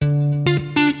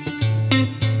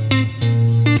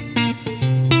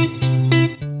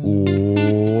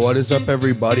is up,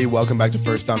 everybody? Welcome back to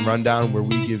First Down Rundown, where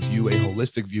we give you a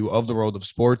holistic view of the world of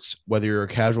sports. Whether you're a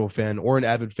casual fan or an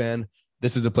avid fan,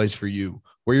 this is the place for you.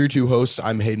 We're your two hosts.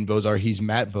 I'm Hayden Vozar. He's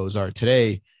Matt Vozar.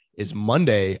 Today is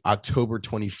Monday, October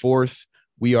 24th.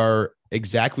 We are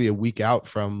exactly a week out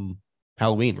from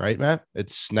Halloween, right, Matt?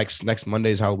 It's next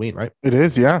Monday is Halloween, right? It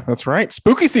is, yeah, that's right.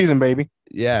 Spooky season, baby.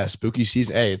 Yeah, spooky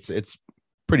season. Hey, it's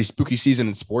pretty spooky season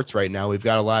in sports right now. We've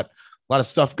got a lot of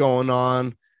stuff going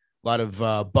on. A lot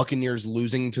of Buccaneers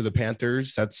losing to the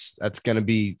Panthers. That's going to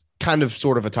be kind of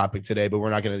sort of a topic today, but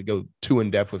we're not going to go too in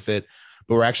depth with it.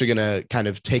 But we're actually going to kind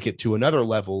of take it to another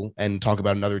level and talk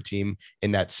about another team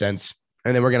in that sense.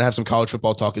 And then we're going to have some college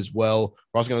football talk as well.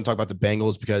 We're also going to talk about the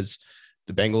Bengals because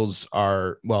the Bengals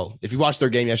are, well, if you watched their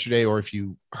game yesterday or if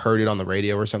you heard it on the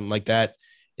radio or something like that,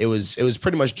 it was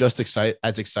pretty much just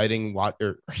as exciting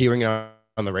hearing it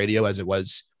on the radio as it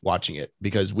was watching it,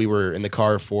 because we were in the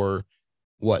car for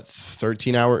about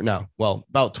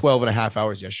 12 and a half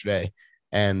hours yesterday.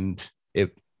 And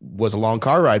it was a long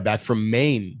car ride back from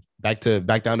Maine, back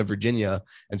down to Virginia.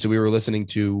 And so we were listening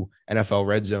to NFL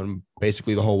Red Zone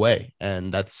basically the whole way.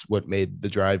 And that's what made the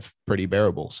drive pretty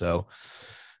bearable. So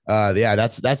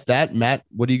that's that. Matt,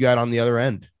 what do you got on the other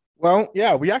end? Well,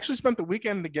 yeah, we actually spent the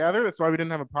weekend together. That's why we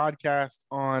didn't have a podcast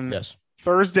on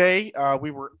Thursday.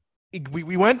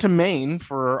 We went to Maine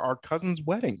for our cousin's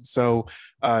wedding. So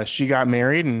she got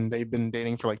married and they've been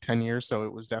dating for like 10 years. So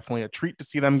it was definitely a treat to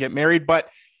see them get married. But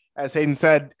as Hayden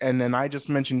said, and then I just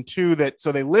mentioned too,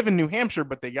 so they live in New Hampshire,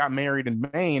 but they got married in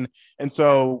Maine. And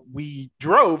so we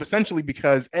drove essentially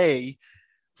because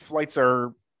flights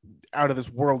are out of this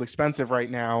world expensive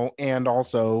right now. And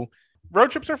also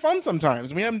road trips are fun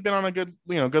sometimes. We haven't been on a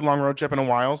good long road trip in a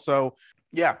while. So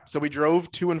yeah, so we drove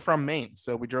to and from Maine.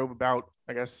 So we drove about,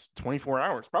 I guess, 24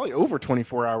 hours, probably over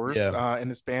 24 hours in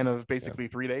the span of basically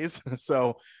 3 days.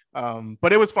 So,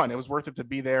 but it was fun. It was worth it to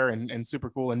be there and super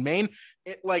cool. And Maine,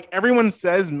 everyone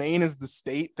says Maine is the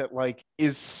state that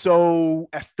is so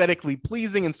aesthetically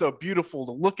pleasing and so beautiful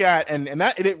to look at. And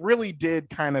it really did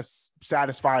kind of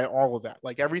satisfy all of that.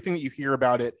 Like everything that you hear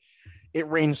about it, it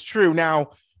reigns true.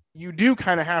 Now, you do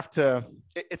kind of have to,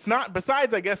 it's not,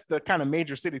 besides, I guess, the kind of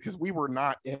major city, because we were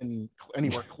not in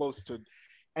anywhere close to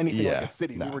anything like a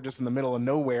city. No. We were just in the middle of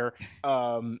nowhere.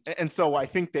 And so I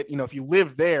think that, if you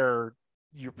live there,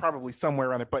 you're probably somewhere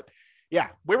around it. But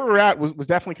yeah, where we were at was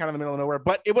definitely kind of the middle of nowhere,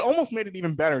 but it almost made it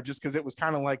even better just because it was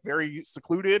kind of very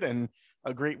secluded and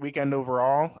a great weekend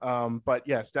overall. But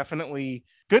yes, definitely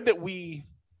good that we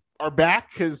are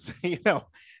back because,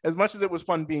 as much as it was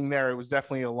fun being there, it was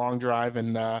definitely a long drive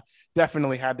and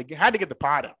definitely had to get the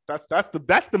pod out. That's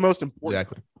the most important.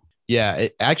 Exactly. Yeah.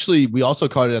 We also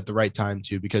caught it at the right time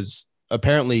too, because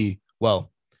apparently,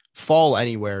 fall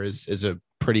anywhere is a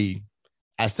pretty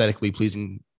aesthetically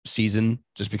pleasing season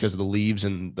just because of the leaves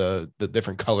and the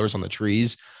different colors on the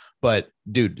trees. But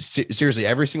dude, seriously,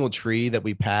 every single tree that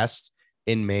we passed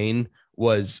in Maine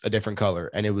was a different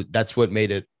color. And that's what made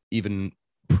it even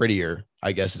prettier,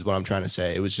 I guess is what I'm trying to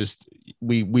say. It was just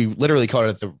we literally caught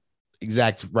it at the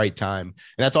exact right time, and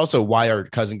that's also why our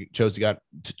cousin chose to get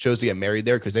married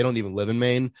there, because they don't even live in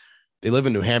Maine. They live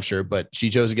in New Hampshire, but she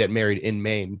chose to get married in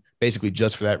Maine basically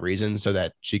just for that reason, so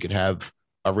that she could have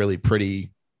a really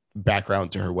pretty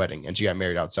background to her wedding. And she got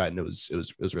married outside, and it was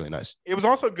really nice. It was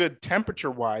also good temperature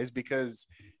wise, because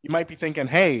you might be thinking,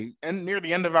 hey, and near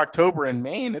the end of October in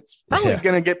Maine, it's probably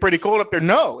going to get pretty cold up there.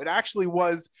 No, it actually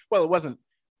was. Well, it wasn't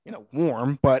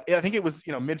warm, but I think it was,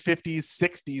 mid 50s,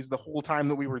 60s the whole time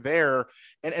that we were there.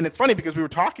 And it's funny because we were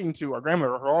talking to our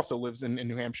grandmother, who also lives in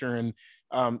New Hampshire. And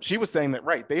she was saying that,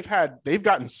 right, they've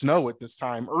gotten snow at this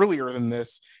time earlier than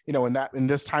this, in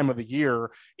this time of the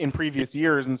year in previous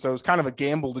years. And so it's kind of a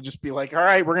gamble to just be like, all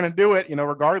right, we're going to do it,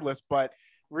 regardless, but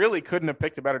really couldn't have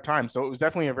picked a better time. So it was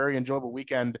definitely a very enjoyable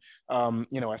weekend,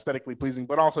 aesthetically pleasing,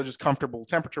 but also just comfortable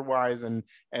temperature wise. And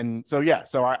so, yeah,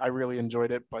 so I really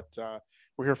enjoyed it, but,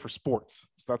 we're here for sports.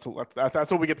 So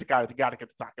that's what we get to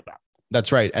talk about.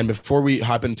 That's right. And before we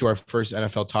hop into our first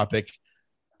NFL topic,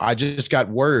 I just got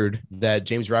word that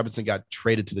James Robinson got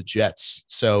traded to the Jets.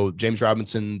 So James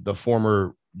Robinson, the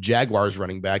former Jaguars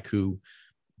running back, who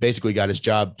basically got his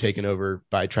job taken over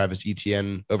by Travis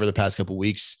Etienne over the past couple of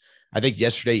weeks. I think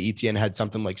yesterday Etienne had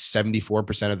something like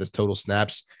 74% of his total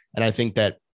snaps. And I think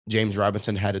that James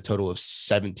Robinson had a total of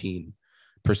 17%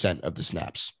 of the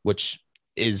snaps, which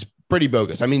is pretty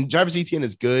bogus. I mean, Travis Etienne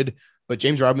is good, but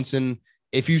James Robinson,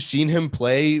 if you've seen him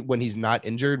play when he's not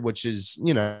injured, which is,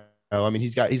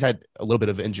 he's had a little bit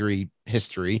of injury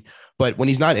history, but when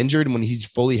he's not injured and when he's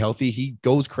fully healthy, he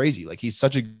goes crazy. Like, he's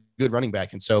such a good running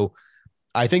back. And so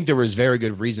I think there was very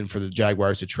good reason for the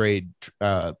Jaguars to trade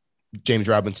James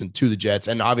Robinson to the Jets.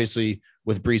 And obviously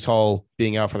with Breece Hall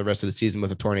being out for the rest of the season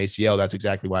with a torn ACL, that's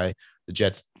exactly why the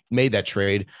Jets made that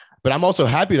trade. But I'm also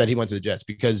happy that he went to the Jets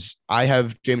because I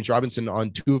have James Robinson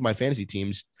on 2 of my fantasy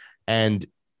teams. And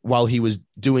while he was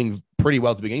doing pretty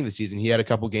well at the beginning of the season, he had a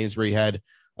couple games where he had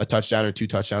a touchdown or 2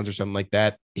 touchdowns or something like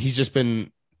that. He's just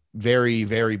been very,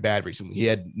 very bad recently. He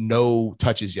had no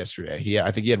touches yesterday.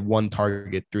 I think he had 1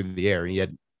 target through the air. He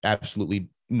had absolutely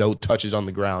no touches on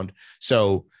the ground.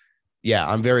 So yeah,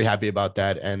 I'm very happy about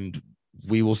that. And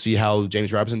we will see how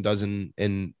James Robinson does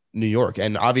in New York.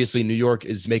 And obviously New York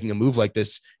is making a move like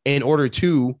this in order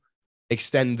to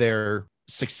extend their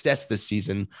success this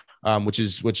season,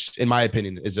 which in my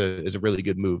opinion is a really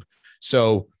good move.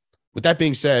 So with that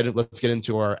being said, let's get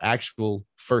into our actual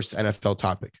first NFL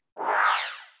topic.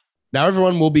 Now,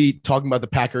 everyone will be talking about the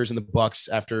Packers and the Bucs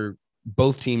after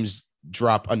both teams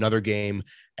drop another game,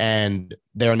 and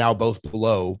they are now both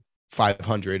below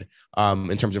 500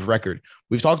 in terms of record.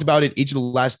 We've talked about it each of the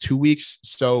last 2 weeks,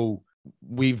 so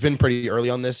we've been pretty early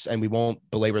on this, and we won't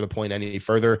belabor the point any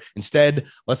further. Instead,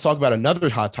 let's talk about another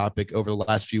hot topic over the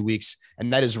last few weeks,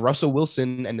 and that is Russell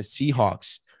Wilson and the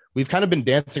Seahawks. We've kind of been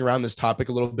dancing around this topic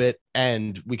a little bit,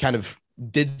 and we kind of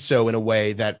did so in a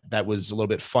way that was a little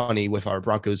bit funny with our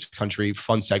Broncos Country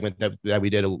fun segment that we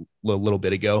did a little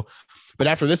bit ago. But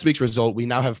after this week's result, we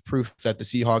now have proof that the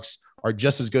Seahawks are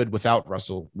just as good without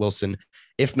Russell Wilson,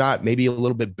 if not maybe a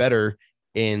little bit better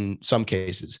in some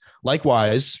cases.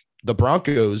 Likewise, the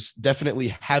Broncos definitely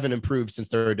haven't improved since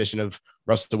their addition of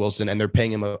Russell Wilson, and they're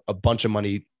paying him a bunch of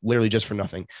money literally just for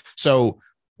nothing. So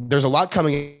there's a lot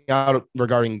coming out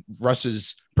regarding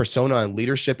Russ's persona and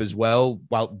leadership as well,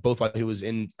 while he was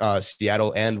in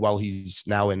Seattle and while he's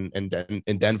now in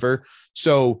Denver.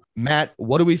 So, Matt,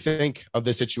 what do we think of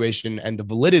this situation and the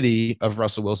validity of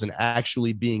Russell Wilson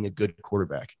actually being a good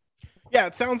quarterback? Yeah,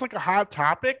 it sounds like a hot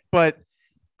topic, but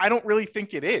I don't really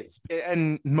think it is.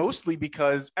 And mostly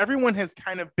because everyone has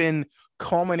kind of been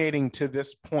culminating to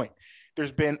this point.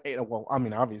 There's been,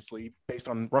 obviously, based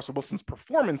on Russell Wilson's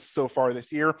performance so far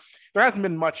this year, there hasn't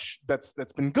been much that's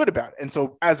been good about it. And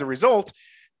so as a result,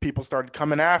 people started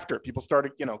coming after. People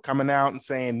started, coming out and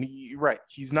saying, right,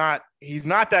 he's not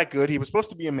that good. He was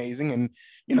supposed to be amazing. And,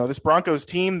 this Broncos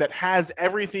team that has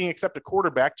everything except a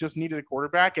quarterback just needed a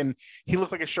quarterback, and he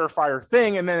looked like a surefire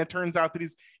thing. And then it turns out that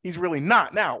he's really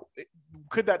not. Now,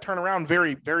 could that turn around?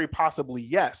 Very, very possibly,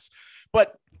 yes.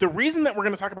 But the reason that we're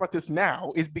going to talk about this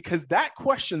now is because that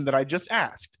question that I just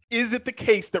asked, is it the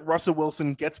case that Russell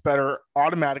Wilson gets better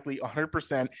automatically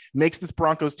 100%, makes this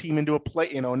Broncos team into a play,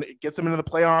 and it gets them into the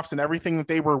playoffs and everything that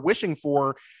they were wishing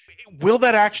for? Will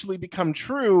that actually become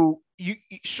true?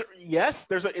 Sure, yes,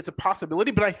 it's a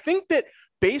possibility, but I think that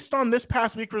based on this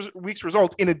past week's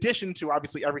result, in addition to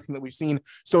obviously everything that we've seen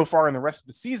so far in the rest of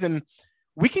the season,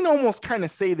 we can almost kind of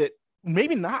say that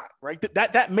maybe not, right?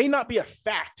 That may not be a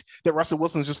fact that Russell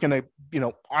Wilson is just going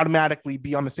to, automatically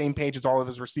be on the same page as all of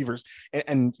his receivers.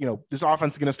 And this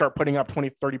offense is going to start putting up 20,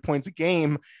 30 points a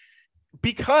game,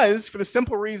 because for the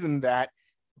simple reason that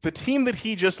the team that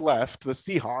he just left, the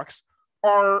Seahawks,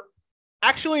 are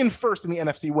actually in first in the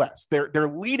NFC West. They're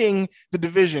leading the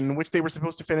division, which they were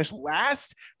supposed to finish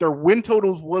last. Their win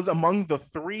totals was among the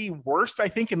 3 worst, I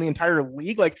think, in the entire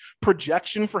league, like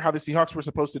projection for how the Seahawks were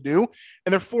supposed to do.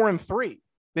 And they're 4-3.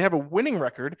 They have a winning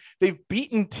record. They've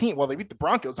beaten they beat the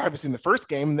Broncos, obviously, in the first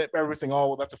game. That everybody's saying, oh,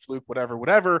 well, that's a fluke,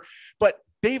 whatever. But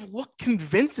they've looked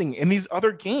convincing in these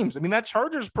other games. I mean, that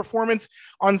Chargers performance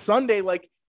on Sunday,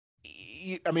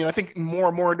 I think more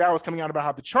and more now is coming out about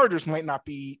how the Chargers might not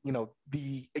be,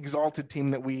 the exalted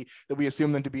team that we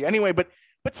assume them to be anyway. But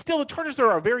still, the Chargers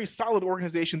are a very solid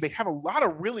organization. They have a lot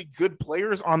of really good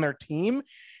players on their team.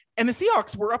 And the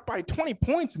Seahawks were up by 20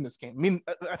 points in this game. I mean,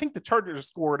 I think the Chargers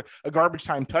scored a garbage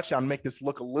time touchdown to make this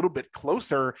look a little bit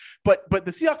closer, but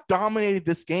the Seahawks dominated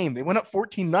this game. They went up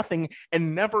 14-0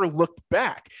 and never looked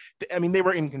back. I mean, they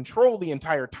were in control the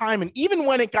entire time. And even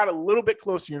when it got a little bit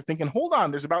closer, you're thinking, hold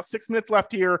on, there's about 6 minutes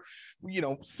left here.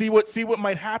 See what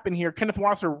might happen here. Kenneth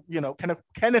Walker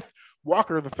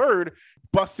III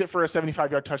busts it for a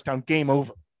 75-yard touchdown. Game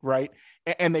over. Right.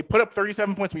 And they put up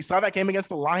 37 points. We saw that game against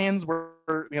the Lions where,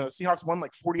 the Seahawks won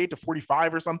like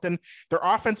 48-45 or something. Their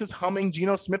offense is humming.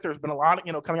 Geno Smith, there's been a lot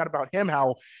of, coming out about him,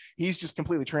 how he's just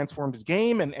completely transformed his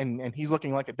game and he's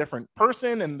looking like a different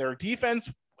person. And their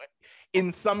defense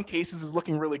in some cases is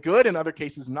looking really good, in other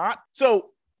cases not.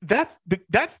 So that's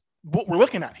what we're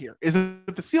looking at here is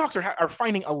that the Seahawks are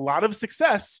finding a lot of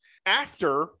success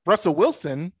after Russell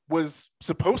Wilson was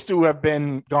supposed to have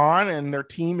been gone and their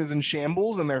team is in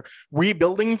shambles and they're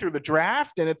rebuilding through the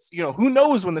draft. And it's, who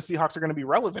knows when the Seahawks are going to be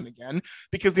relevant again,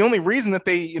 because the only reason that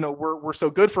they, were so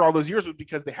good for all those years was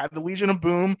because they had the Legion of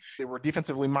Boom. They were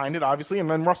defensively minded, obviously. And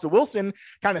then Russell Wilson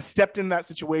kind of stepped in that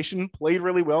situation, played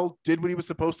really well, did what he was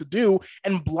supposed to do,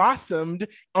 and blossomed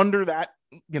under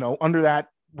that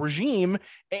regime,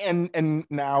 and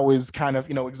now is kind of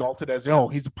exalted as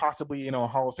he's possibly a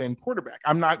Hall of Fame quarterback.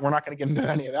 We're not going to get into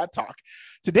any of that talk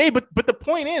today, but the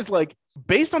point is, like,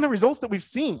 based on the results that we've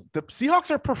seen, the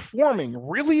Seahawks are performing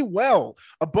really well,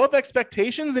 above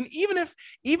expectations. And even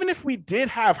if we did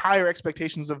have higher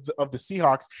expectations of the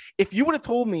Seahawks, if you would have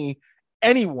told me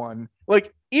anyone,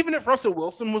 like, even if Russell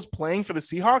Wilson was playing for the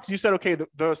Seahawks, you said, okay, the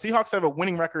Seahawks have a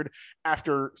winning record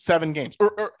after 7 games,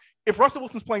 or if Russell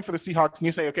Wilson's playing for the Seahawks and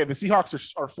you say, okay, the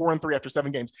Seahawks are 4-3 after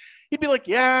 7 games, he'd be like,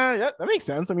 yeah, that makes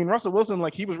sense. I mean, Russell Wilson,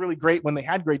 like, he was really great when they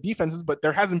had great defenses, but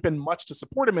there hasn't been much to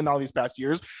support him in all these past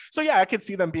years. So yeah, I could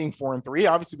see them being 4-3.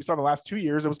 Obviously, we saw the last 2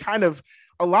 years, it was kind of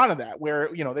a lot of that where,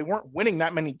 they weren't winning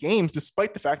that many games,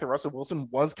 despite the fact that Russell Wilson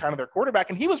was kind of their quarterback.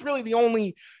 And he was really the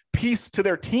only piece to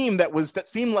their team that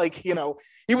seemed like,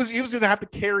 he was going to have to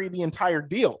carry the entire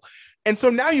deal. And so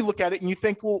now you look at it and you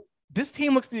think, well, this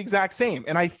team looks the exact same.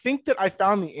 And I think that I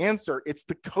found the answer. It's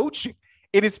the coaching.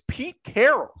 It is Pete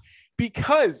Carroll,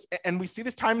 because, and we see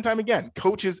this time and time again,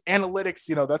 coaches, analytics,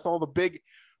 that's all the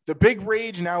big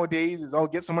rage nowadays is,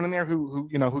 get someone in there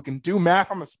who can do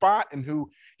math on the spot and who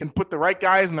can put the right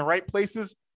guys in the right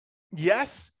places.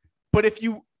 Yes. But if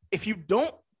you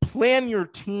don't plan your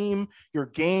team, your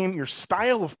game, your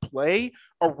style of play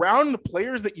around the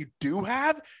players that you do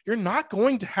have, you're not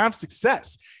going to have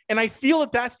success. And I feel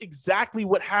that that's exactly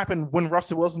what happened when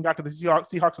Russell Wilson got to the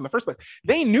Seahawks in the first place.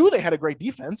 They knew they had a great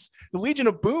defense. The Legion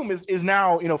of Boom is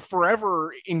now,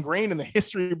 forever ingrained in the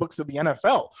history books of the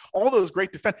NFL. All those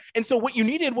great defense. And so what you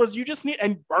needed was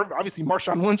and obviously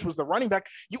Marshawn Lynch was the running back.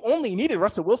 You only needed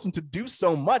Russell Wilson to do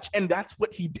so much. And that's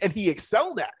what he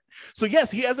excelled at. So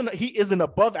yes, he is an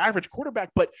above average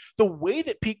quarterback, but the way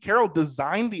that Pete Carroll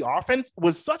designed the offense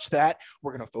was such that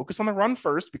we're going to focus on the run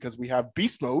first because we have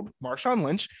beast mode, Marshawn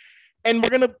Lynch, and we're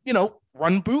going to,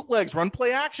 run bootlegs, run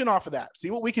play action off of that. See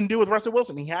what we can do with Russell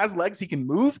Wilson. He has legs, he can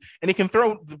move, and he can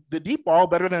throw the deep ball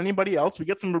better than anybody else. We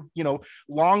get some,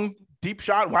 long, deep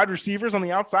shot wide receivers on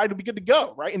the outside to be good to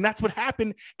go, right? And that's what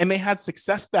happened, and they had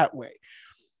success that way.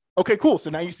 Okay, cool. So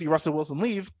now you see Russell Wilson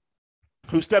leave.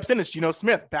 Who steps in? It's Geno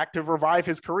Smith, back to revive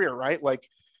his career, right? Like,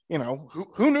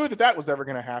 who knew that was ever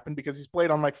going to happen, because he's played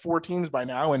on like 4 teams by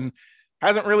now and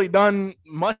hasn't really done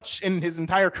much in his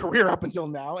entire career up until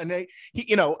now. And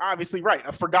he obviously, right,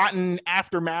 a forgotten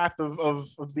aftermath of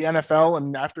the NFL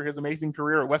and after his amazing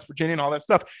career at West Virginia and all that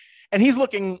stuff. And he's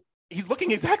looking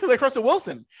exactly like Russell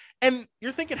Wilson. And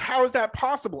you're thinking, how is that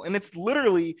possible? And it's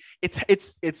literally,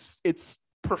 it's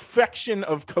perfection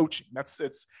of coaching. That's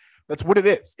what it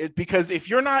is. Because if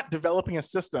you're not developing a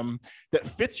system that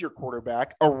fits your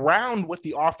quarterback around what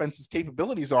the offense's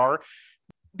capabilities are,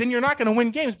 then you're not going to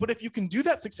win games. But if you can do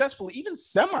that successfully, even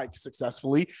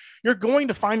semi-successfully, you're going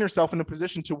to find yourself in a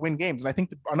position to win games. And I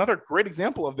think another great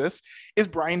example of this is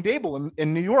Brian Daboll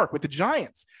in New York with the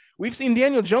Giants. We've seen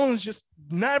Daniel Jones just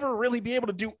never really be able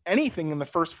to do anything in the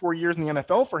first 4 years in the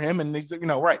NFL for him. And he's,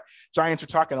 right, Giants are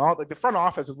talking all, like, the front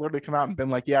office has literally come out and been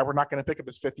like, yeah, we're not going to pick up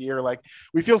his 5th year. Like,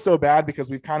 we feel so bad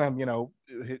because we've kind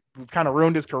of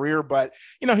ruined his career, but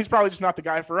he's probably just not the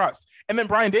guy for us. And then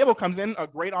Brian Daboll comes in, a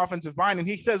great offensive mind, and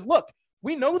he says, look,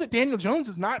 we know that Daniel Jones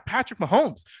is not Patrick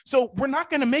Mahomes, so we're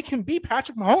not going to make him be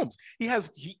Patrick Mahomes.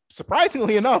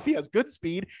 Surprisingly enough, he has good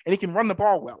speed and he can run the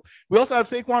ball well. We also have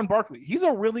Saquon Barkley. He's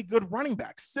a really good running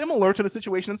back, similar to the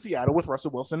situation in Seattle with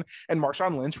Russell Wilson and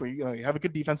Marshawn Lynch, where you have a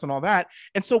good defense and all that.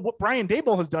 And so what Brian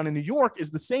Daboll has done in New York is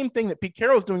the same thing that Pete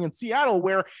Carroll is doing in Seattle,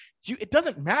 where it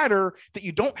doesn't matter that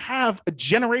you don't have a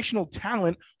generational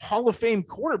talent Hall of Fame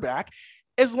quarterback.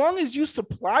 As long as you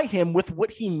supply him with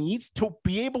what he needs to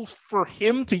be able for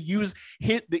him to use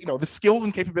the skills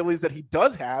and capabilities that he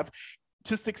does have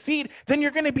to succeed, then you're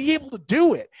going to be able to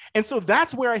do it. And so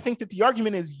that's where I think that the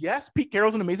argument is, yes, Pete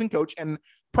Carroll's an amazing coach and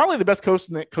probably the best coach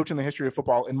in the history of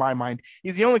football, in my mind.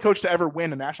 He's the only coach to ever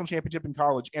win a national championship in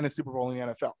college and a Super Bowl in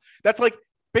the NFL. That's like,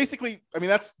 basically, I mean,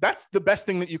 that's the best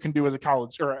thing that you can do as a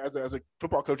college or as a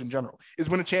football coach in general, is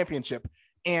win a championship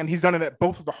And he's done it at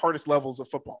both of the hardest levels of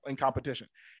football and competition.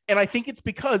 And I think it's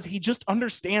because he just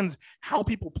understands how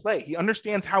people play. He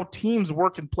understands how teams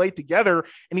work and play together,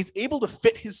 and he's able to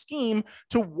fit his scheme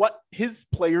to what his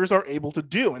players are able to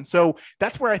do. And so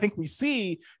that's where I think we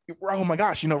see, oh my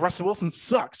gosh, Russell Wilson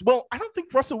sucks. Well, I don't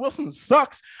think Russell Wilson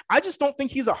sucks. I just don't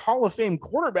think he's a Hall of Fame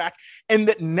quarterback. And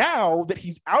that now that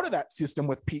he's out of that system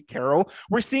with Pete Carroll,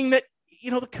 we're seeing that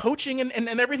the coaching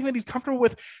and everything that he's comfortable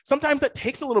with, sometimes that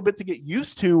takes a little bit to get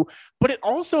used to, but it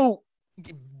also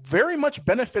very much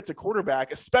benefits a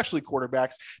quarterback, especially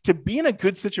quarterbacks, to be in a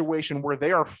good situation where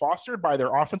they are fostered by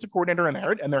their offensive coordinator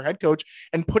and their head coach,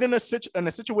 and put in a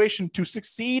situation to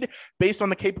succeed based on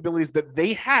the capabilities that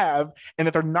they have, and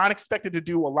that they're not expected to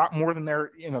do a lot more than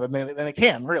than they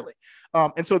can really.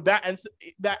 And so that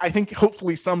I think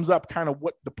hopefully sums up kind of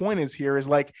what the point is here is,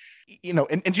 like,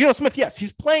 and Geno Smith, yes,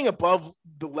 he's playing above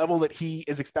the level that he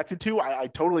is expected to. I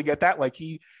totally get that. Like,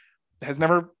 he has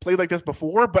never played like this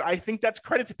before, but I think that's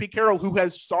credit to Pete Carroll, who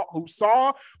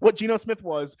saw what Geno Smith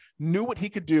was, knew what he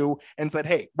could do, and said,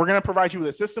 hey, we're going to provide you with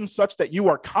a system such that you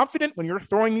are confident when you're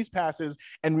throwing these passes,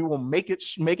 and we will make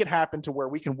it happen to where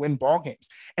we can win ball games.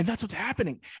 And that's what's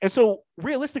happening. And so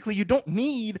realistically, you don't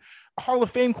need a Hall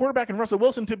of Fame quarterback in Russell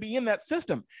Wilson to be in that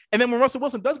system. And then when Russell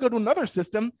Wilson does go to another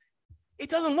system, it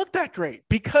doesn't look that great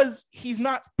because he's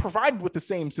not provided with the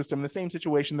same system, the same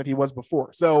situation that he was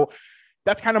before. So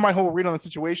that's kind of my whole read on the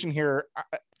situation here.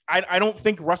 I don't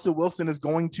think Russell Wilson is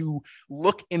going to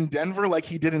look in Denver like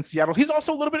he did in Seattle. He's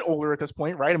also a little bit older at this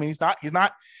point, right? I mean,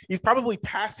 he's probably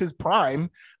past his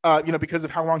prime, because of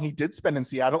how long he did spend in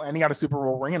Seattle, and he got a Super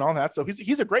Bowl ring and all that. So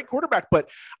he's a great quarterback, but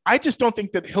I just don't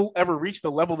think that he'll ever reach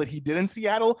the level that he did in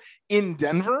Seattle in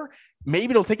Denver.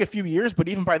 Maybe it'll take a few years, but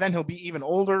even by then he'll be even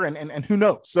older, and who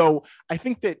knows? So I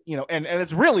think that, and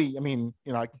it's really, I mean,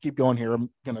 I can keep going here. I'm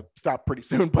going to stop pretty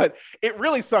soon, but it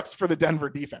really sucks for the Denver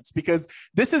defense, because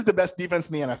this is the best defense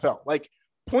in the NFL. Like,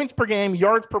 points per game,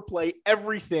 yards per play,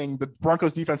 everything. The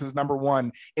Broncos defense is number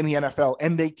one in the NFL,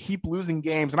 and they keep losing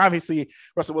games. And obviously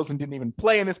Russell Wilson didn't even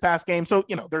play in this past game. So,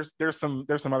 there's some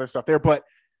other stuff there, but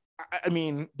I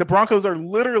mean, the Broncos are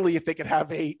literally, if they could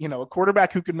have a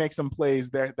quarterback who could make some plays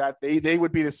there, that they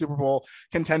would be the Super Bowl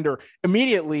contender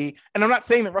immediately. And I'm not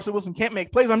saying that Russell Wilson can't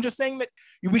make plays. I'm just saying that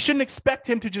we shouldn't expect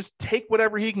him to just take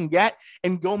whatever he can get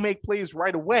and go make plays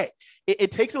right away.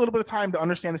 It takes a little bit of time to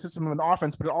understand the system of an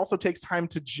offense, but it also takes time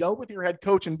to gel with your head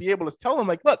coach and be able to tell him,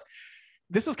 like, look,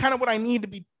 this is kind of what I need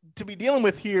to be dealing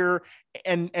with here.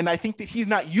 And I think that he's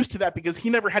not used to that because he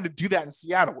never had to do that in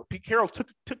Seattle. Pete Carroll took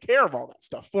care of all that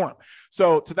stuff for him.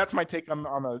 So that's my take on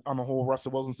the whole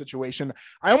Russell Wilson situation.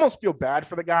 I almost feel bad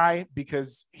for the guy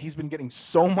because he's been getting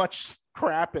so much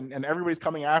crap and everybody's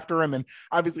coming after him. And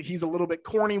obviously he's a little bit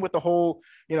corny with the whole,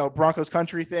 Broncos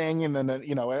country thing. And then,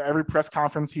 every press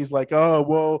conference, he's like, oh,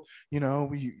 well,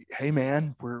 hey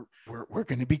man, we're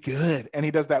going to be good. And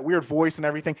he does that weird voice and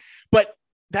everything, but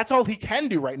that's all he can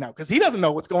do right now because he doesn't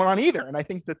know what's going on either. And I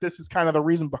think that this is kind of the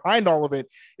reason behind all of it,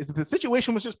 is that the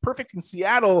situation was just perfect in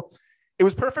Seattle. It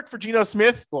was perfect for Geno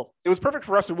Smith. Well, it was perfect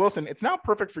for Russell Wilson. It's now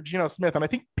perfect for Geno Smith. And I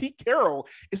think Pete Carroll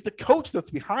is the coach that's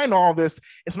behind all this.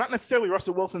 It's not necessarily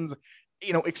Russell Wilson's,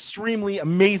 extremely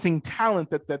amazing talent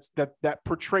that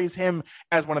portrays him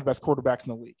as one of the best quarterbacks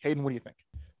in the league. Hayden, what do you think?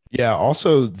 Yeah.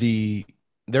 Also,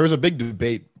 there was a big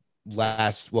debate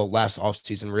last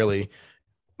offseason, really,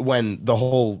 when the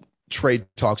whole trade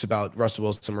talks about Russell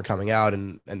Wilson were coming out,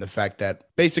 and the fact that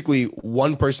basically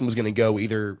one person was going to go,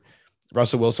 either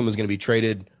Russell Wilson was going to be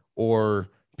traded or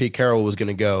Pete Carroll was going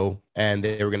to go, and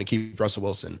they were going to keep Russell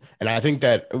Wilson. And I think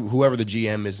that whoever the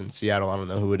GM is in Seattle, I don't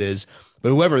know who it is, but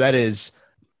whoever that is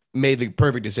made the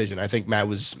perfect decision. I think Matt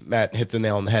hit the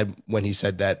nail on the head when he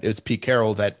said that it's Pete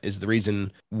Carroll that is the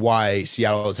reason why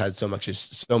Seattle has had so much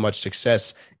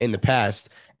success in the past.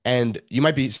 And you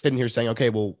might be sitting here saying, okay,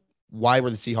 well, why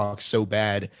were the Seahawks so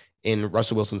bad in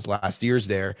Russell Wilson's last years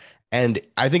there? And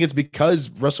I think it's because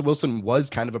Russell Wilson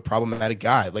was kind of a problematic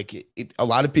guy. Like, a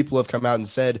lot of people have come out and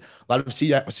said, a lot of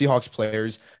Seahawks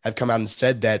players have come out and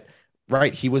said that,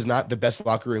 right, he was not the best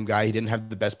locker room guy. He didn't have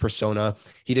the best persona.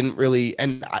 He didn't really,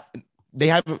 and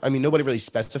nobody really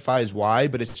specifies why,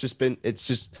 but it's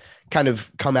just kind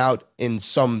of come out in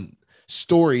some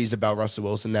stories about Russell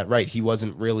Wilson that, right, he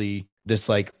wasn't really this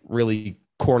like really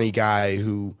corny guy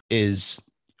who is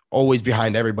always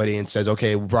behind everybody and says,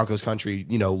 okay, Broncos country,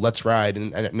 let's ride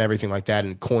and everything like that,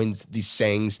 and coins these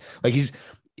sayings. Like,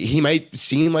 he might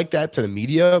seem like that to the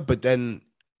media, but then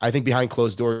I think behind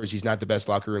closed doors, he's not the best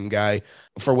locker room guy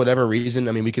for whatever reason.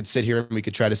 I mean, we could sit here and we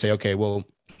could try to say, okay, well,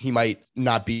 he might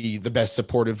not be the best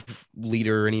supportive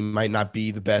leader, and he might not be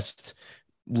the best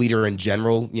leader in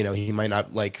general. He might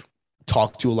not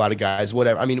talk to a lot of guys,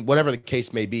 whatever. I mean, whatever the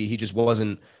case may be, he just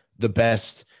wasn't the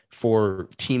best for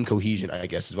team cohesion, I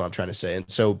guess is what I'm trying to say. And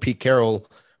so Pete Carroll,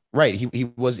 right, he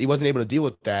wasn't able to deal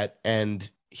with that. And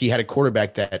he had a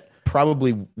quarterback that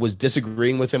probably was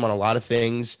disagreeing with him on a lot of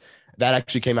things. That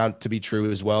actually came out to be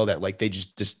true as well, that like they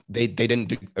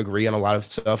didn't agree on a lot of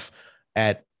stuff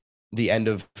at the end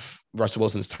of Russell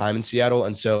Wilson's time in Seattle.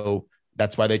 And so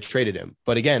that's why they traded him.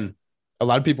 But again, a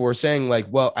lot of people were saying like,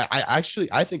 well, I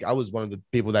think I was one of the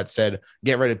people that said,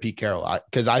 get rid of Pete Carroll,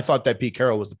 because I thought that Pete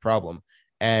Carroll was the problem.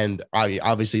 And I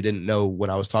obviously didn't know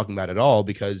what I was talking about at all,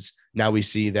 because now we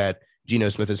see that Geno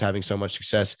Smith is having so much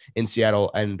success in Seattle.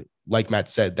 And like Matt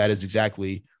said, that is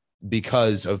exactly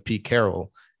because of Pete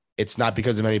Carroll. It's not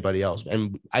because of anybody else.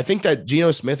 And I think that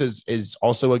Geno Smith is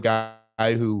also a guy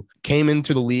who came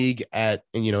into the league in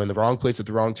the wrong place at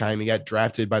the wrong time. He got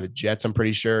drafted by the Jets, I'm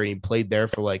pretty sure. He played there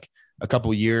for like a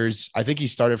couple of years. I think he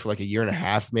started for like a year and a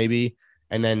half, maybe.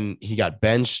 And then he got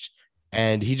benched,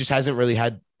 and he just hasn't really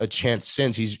had a chance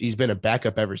since. He's been a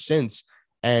backup ever since.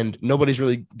 And nobody's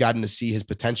really gotten to see his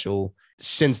potential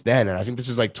since then. And I think this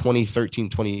is like 2013,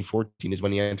 2014 is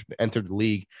when he entered the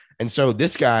league. And so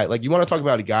this guy, like, you want to talk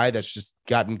about a guy that's just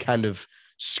gotten kind of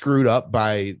screwed up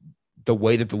by the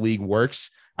way that the league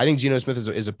works. I think Geno Smith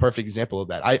is a perfect example of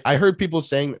that. I heard people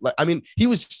saying, like, I mean, he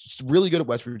was really good at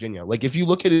West Virginia. Like, if you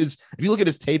look at his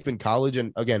tape in college,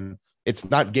 and again, it's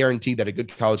not guaranteed that a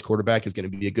good college quarterback is going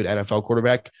to be a good NFL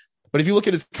quarterback. But if you look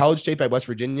at his college tape at West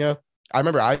Virginia, I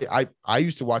remember I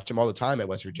used to watch him all the time at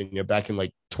West Virginia back in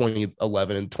like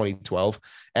 2011 and 2012.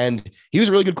 And he was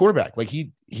a really good quarterback. Like,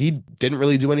 he didn't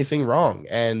really do anything wrong.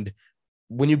 And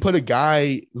when you put a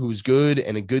guy who's good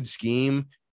and a good scheme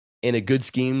in a good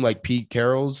scheme like Pete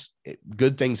Carroll's,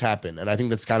 good things happen. And I think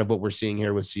that's kind of what we're seeing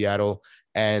here with Seattle.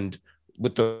 And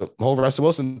with the whole Russell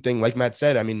Wilson thing, like Matt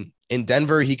said, I mean, in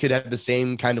Denver, he could have the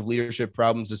same kind of leadership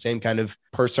problems, the same kind of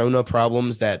persona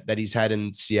problems that he's had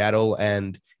in Seattle.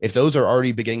 And if those are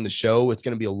already beginning to show, it's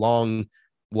going to be a long,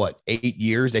 8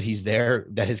 years that he's there,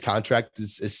 that his contract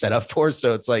is set up for.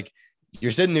 So it's like,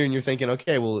 you're sitting there and you're thinking,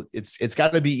 okay, well, it's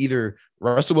got to be either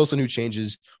Russell Wilson who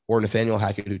changes or Nathaniel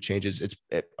Hackett who changes.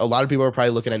 A lot of people are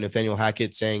probably looking at Nathaniel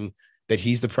Hackett saying that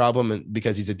he's the problem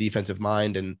because he's a defensive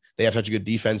mind and they have such a good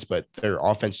defense, but their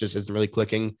offense just isn't really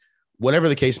clicking. Whatever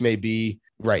the case may be,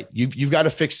 right, you've got to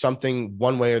fix something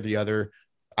one way or the other.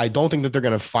 I don't think that they're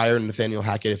going to fire Nathaniel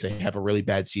Hackett if they have a really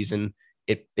bad season.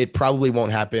 It probably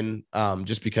won't happen,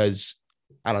 just because,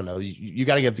 I don't know, you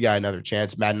got to give the guy another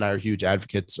chance. Matt and I are huge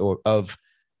advocates of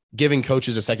giving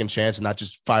coaches a second chance and not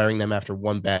just firing them after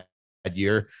one bad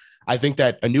year. I think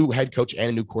that a new head coach and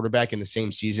a new quarterback in the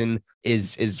same season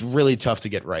is really tough to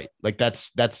get right. Like,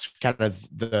 that's kind of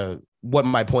what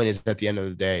my point is at the end of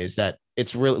the day, is that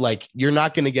it's really like, you're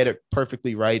not going to get it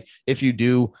perfectly right. If you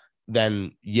do,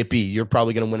 then yippee, you're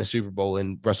probably going to win a Super Bowl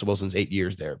in Russell Wilson's 8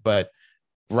 years there. But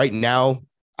right now,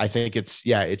 I think it's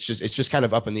just kind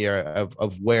of up in the air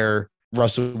of where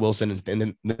Russell Wilson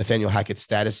and Nathaniel Hackett's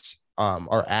status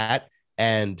are at.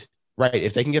 And right,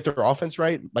 if they can get their offense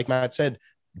right, like Matt said,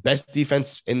 best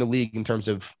defense in the league in terms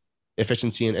of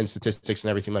efficiency and statistics and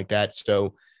everything like that.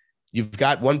 So you've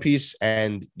got one piece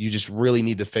and you just really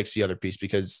need to fix the other piece,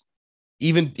 because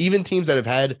even teams that have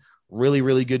had really,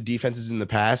 really good defenses in the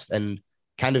past and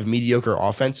kind of mediocre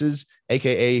offenses,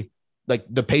 AKA like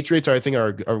the Patriots are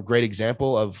a great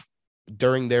example of,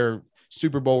 during their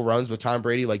Super Bowl runs with Tom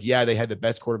Brady, like, yeah, they had the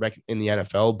best quarterback in the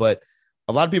NFL, but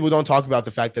a lot of people don't talk about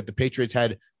the fact that the Patriots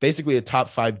had basically a top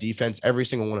 5 defense every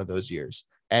single one of those years.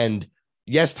 And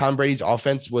yes, Tom Brady's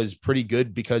offense was pretty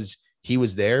good because he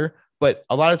was there, but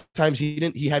a lot of times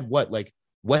he had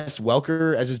Wes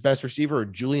Welker as his best receiver or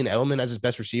Julian Edelman as his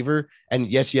best receiver. And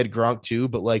yes, he had Gronk too,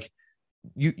 but like,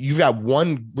 you've got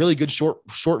one really good short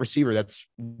receiver that's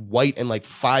white and like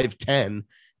 5'10",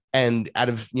 and out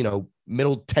of,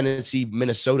 Middle Tennessee,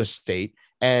 Minnesota State,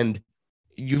 and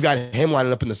you've got him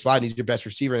lining up in the slot and he's your best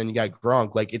receiver. And then you got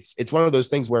Gronk. Like, it's one of those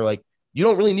things where, like, you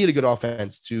don't really need a good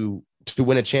offense to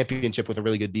win a championship with a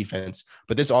really good defense.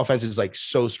 But this offense is like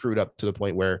so screwed up to the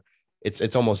point where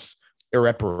it's almost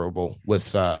irreparable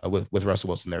with Russell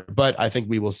Wilson there. But I think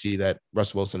we will see that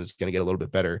Russell Wilson is going to get a little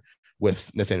bit better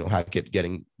with Nathaniel Hackett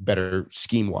getting better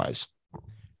scheme wise.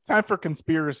 Time for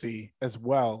conspiracy as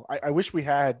well. I wish we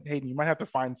had, Hayden, you might have to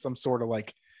find some sort of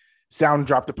like sound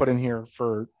drop to put in here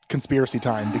for conspiracy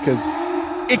time, because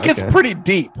it gets pretty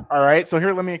deep. All right. So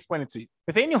here, let me explain it to you.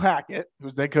 Nathaniel Hackett,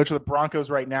 who's the head coach of the Broncos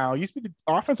right now, used to be the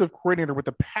offensive coordinator with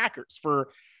the Packers for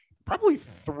probably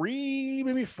 3,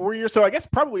 maybe 4 years. So I guess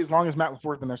probably as long as Matt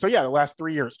LaFleur's been there. So yeah, the last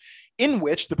 3 years, in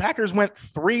which the Packers went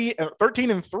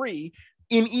 13-3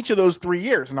 in each of those 3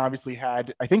 years, and obviously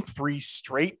had, I think, 3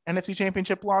 straight NFC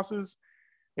Championship losses,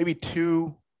 maybe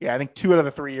 2. Yeah, I think 2 out of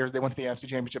the 3 years they went to the NFC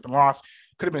Championship and lost.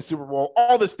 Could have been Super Bowl,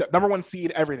 all this stuff, number 1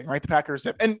 seed, everything, right? The Packers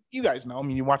have, and you guys know, I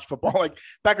mean, you watch football, like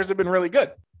Packers have been really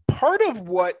good. Part of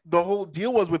what the whole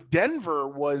deal was with Denver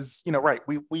was, right,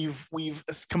 we've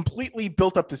completely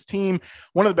built up this team,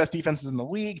 one of the best defenses in the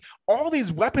league, all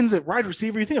these weapons at wide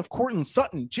receiver. You think of Courtland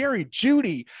Sutton, Jerry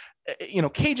Jeudy,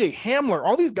 KJ Hamler,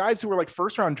 all these guys who were like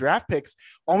first round draft picks.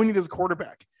 All we need is a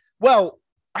quarterback. Well,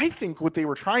 I think what they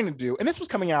were trying to do, and this was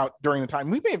coming out during the time,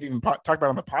 we may have even talked about it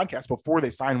on the podcast before they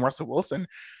signed Russell Wilson.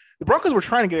 The Broncos were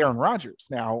trying to get Aaron Rodgers.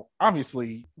 Now,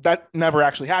 obviously, that never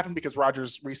actually happened because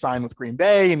Rodgers re-signed with Green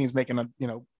Bay, and he's making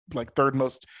like third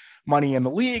most money in the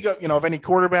league, of any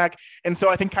quarterback. And so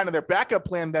I think kind of their backup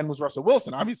plan then was Russell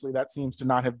Wilson. Obviously, that seems to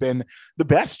not have been the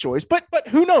best choice, but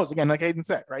who knows? Again, like Aiden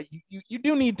said, right? You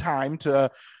do need time to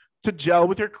gel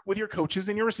with your coaches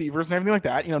and your receivers and everything like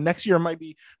that. Next year might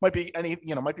be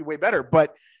way better.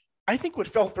 But I think what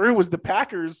fell through was the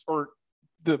Packers, or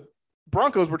the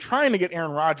Broncos, were trying to get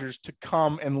Aaron Rodgers to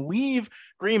come and leave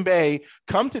Green Bay,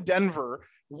 come to Denver,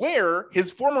 where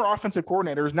his former offensive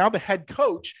coordinator is now the head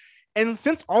coach. And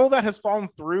since all of that has fallen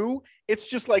through, it's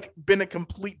just like been a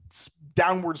complete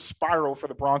downward spiral for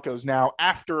the Broncos now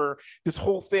after this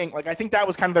whole thing. Like, I think that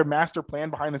was kind of their master plan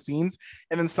behind the scenes.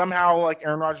 And then somehow like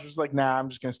Aaron Rodgers was like, nah, I'm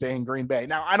just going to stay in Green Bay.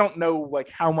 Now, I don't know like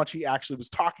how much he actually was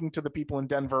talking to the people in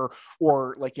Denver,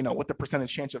 or like, what the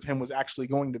percentage chance of him was actually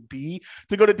going to be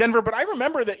to go to Denver. But I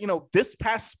remember that, this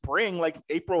past spring, like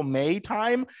April, May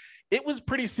time, it was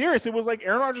pretty serious. It was like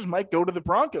Aaron Rodgers might go to the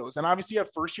Broncos. And obviously you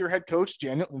have first year head coach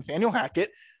Nathaniel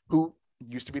Hackett, who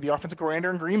used to be the offensive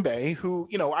coordinator in Green Bay, who,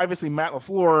 obviously Matt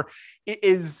LaFleur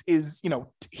is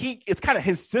it's kind of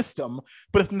his system,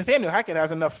 but if Nathaniel Hackett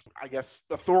has enough, I guess,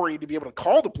 authority to be able to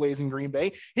call the plays in Green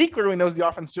Bay, he clearly knows the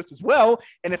offense just as well.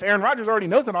 And if Aaron Rodgers already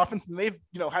knows that offense, and they've,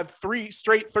 had 3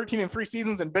 straight 13-3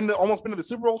 seasons and almost been to the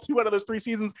Super Bowl 2 out of those 3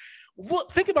 seasons,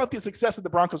 think about the success that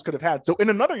the Broncos could have had. So in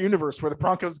another universe where the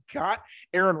Broncos got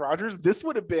Aaron Rodgers, this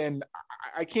would have been,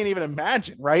 I can't even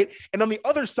imagine, right? And on the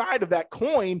other side of that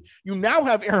coin, you now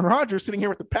have Aaron Rodgers sitting here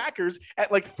with the Packers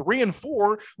at like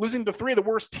 3-4, losing to 3 of the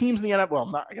worst teams in the NFL.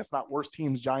 Well, not worst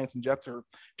teams. Giants and Jets are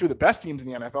 2 of the best teams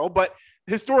in the NFL, but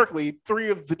historically 3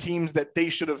 of the teams that they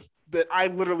should have, that I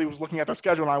literally was looking at their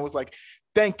schedule and I was like,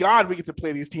 thank God we get to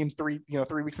play these teams 3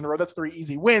 weeks in a row. That's 3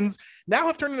 easy wins. Now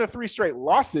have turned into 3 straight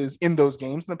losses in those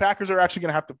games. And the Packers are actually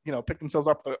going to have to, pick themselves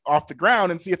up off the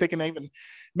ground and see if they can even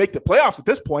make the playoffs at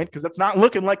this point, because that's not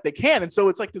looking like they can. And so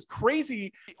it's like this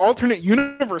crazy alternate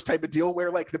universe type of deal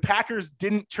where like the Packers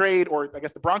didn't trade, or I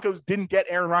guess the Broncos didn't get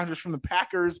Aaron Rodgers from the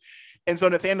Packers. And so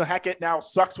Nathaniel Hackett now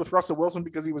sucks with Russell Wilson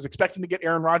because he was expecting to get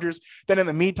Aaron Rodgers. Then in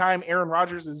the meantime, Aaron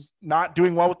Rodgers is not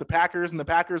doing well with the Packers, and the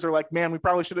Packers are like, man, we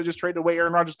probably should have just traded away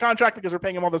Aaron Rodgers' contract because we're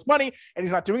paying him all this money and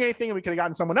he's not doing anything, and we could have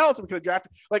gotten someone else, and we could have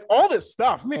drafted. Like, all this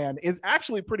stuff, man, is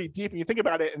actually pretty deep. And you think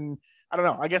about it, and I don't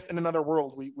know, I guess in another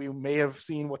world, we may have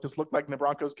seen what this looked like, and the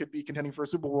Broncos could be contending for a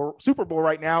Super Bowl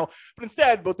right now. But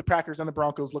instead, both the Packers and the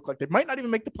Broncos look like they might not even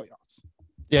make the playoffs.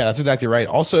 Yeah, that's exactly right.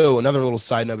 Also, another little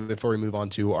side note before we move on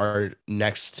to our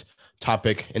next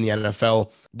topic in the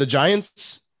NFL, the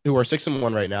Giants, who are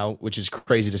 6-1 right now, which is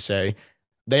crazy to say,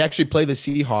 they actually play the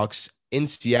Seahawks in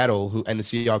Seattle, and the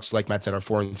Seahawks, like Matt said, are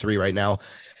 4-3 right now.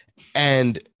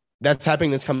 And that's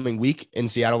happening this coming week in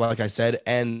Seattle, like I said.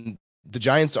 And the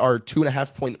Giants are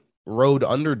 2.5-point road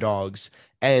underdogs.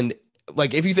 And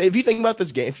like, if you think about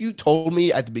this game, if you told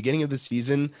me at the beginning of the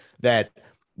season that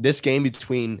this game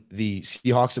between the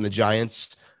Seahawks and the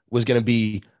Giants was going to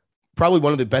be probably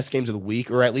one of the best games of the week,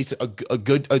 or at least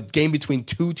a game between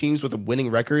 2 teams with a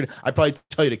winning record, I'd probably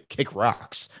tell you to kick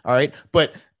rocks. All right.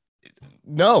 But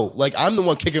no, like, I'm the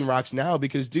one kicking rocks now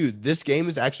because, dude, this game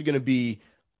is actually going to be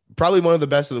probably one of the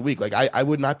best of the week. Like, I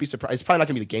would not be surprised. It's probably not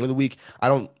going to be the game of the week. I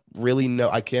don't really know.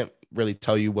 I can't really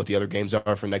tell you what the other games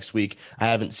are for next week. I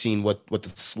haven't seen what the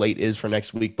slate is for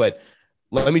next week, but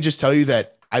let me just tell you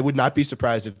that I would not be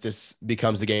surprised if this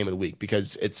becomes the game of the week,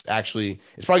 because it's probably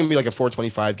gonna be like a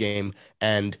 4:25 game,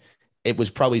 and it was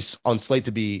probably on slate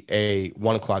to be a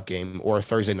 1:00 game or a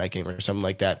Thursday night game or something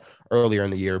like that earlier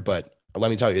in the year. But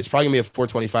let me tell you, it's probably gonna be a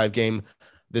 4:25 game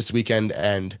this weekend,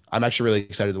 and I'm actually really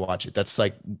excited to watch it.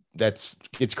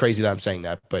 It's crazy that I'm saying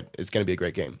that, but it's gonna be a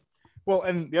great game. Well,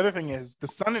 and the other thing is the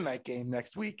Sunday night game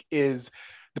next week is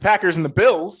the Packers and the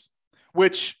Bills,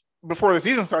 which before the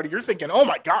season started, you're thinking, oh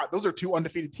my God, those are two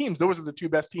undefeated teams. Those are the two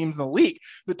best teams in the league.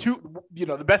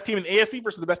 The best team in the AFC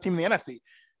versus the best team in the NFC.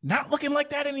 Not looking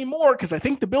like that anymore, because I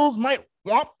think the Bills might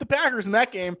whomp the Packers in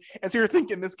that game. And so you're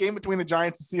thinking this game between the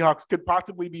Giants and Seahawks could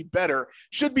possibly be better,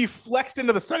 should be flexed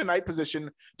into the Sunday night position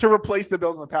to replace the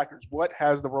Bills and the Packers. What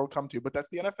has the world come to? But that's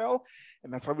the NFL,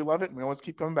 and that's why we love it, and we always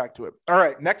keep coming back to it. All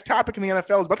right, next topic in the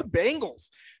NFL is about the Bengals.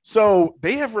 So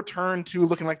they have returned to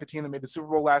looking like the team that made the Super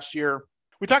Bowl last year.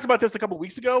 We talked about this a couple of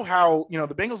weeks ago, how,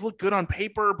 the Bengals look good on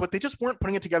paper, but they just weren't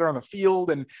putting it together on the field,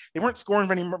 and they weren't scoring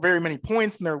very many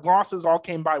points, and their losses all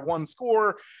came by one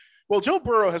score. Well, Joe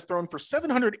Burrow has thrown for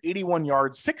 781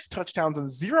 yards, 6 touchdowns, and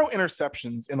 0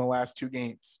 interceptions in the last 2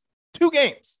 games. 2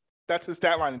 games. That's his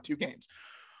stat line in 2 games.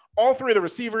 All 3 of the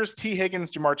receivers, T.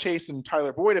 Higgins, Ja'Marr Chase, and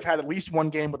Tyler Boyd, have had at least one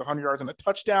game with 100 yards and a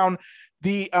touchdown.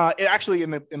 Actually,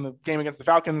 in the game against the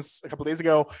Falcons a couple of days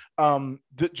ago,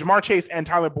 Ja'Marr Chase and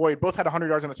Tyler Boyd both had 100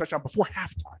 yards and a touchdown before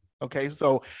halftime. Okay,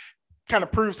 so kind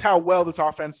of proves how well this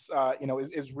offense,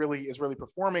 is really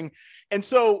performing. And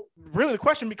so really the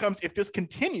question becomes, if this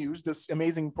continues, this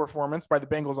amazing performance by the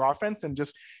Bengals offense and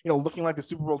just, looking like the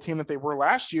Super Bowl team that they were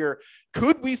last year,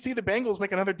 could we see the Bengals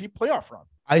make another deep playoff run?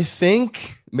 I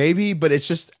think maybe, but it's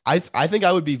just, I think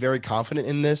I would be very confident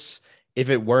in this if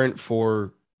it weren't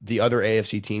for the other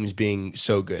AFC teams being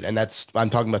so good. And I'm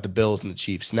talking about the Bills and the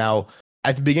Chiefs. Now,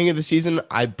 at the beginning of the season,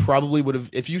 I probably would have,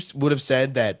 if you would have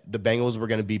said that the Bengals were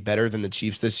going to be better than the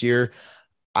Chiefs this year,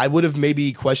 I would have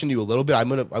maybe questioned you a little bit. I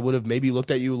would have maybe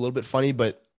looked at you a little bit funny,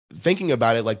 but thinking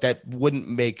about it, like that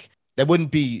wouldn't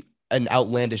be an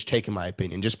outlandish take in my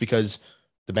opinion, just because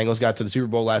the Bengals got to the Super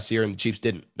Bowl last year and the Chiefs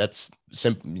didn't. That's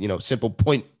simple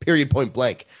point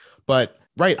blank. But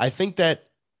right, I think that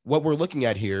what we're looking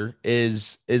at here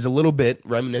is a little bit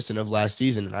reminiscent of last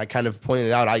season. And I kind of pointed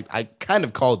it out. I kind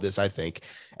of called this, I think.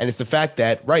 And it's the fact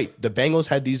that, right, the Bengals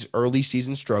had these early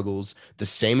season struggles, the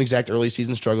same exact early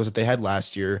season struggles that they had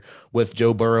last year, with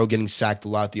Joe Burrow getting sacked a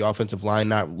lot, the offensive line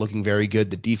not looking very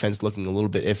good, the defense looking a little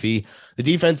bit iffy. The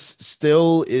defense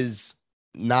still is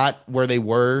not where they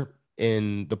were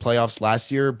in the playoffs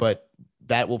last year, but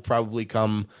that will probably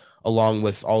come along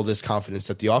with all this confidence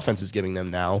that the offense is giving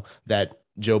them now, that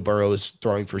Joe Burrow is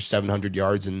throwing for 700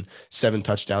 yards and 7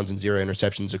 touchdowns and 0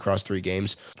 interceptions across 3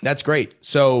 games. That's great.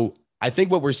 So I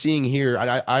think what we're seeing here, and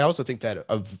I also think that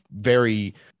a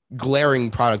very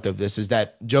glaring product of this is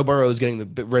that Joe Burrow is getting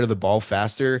rid of the ball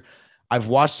faster. I've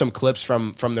watched some clips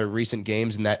from their recent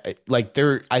games, and that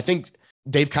I think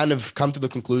they've kind of come to the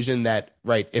conclusion that,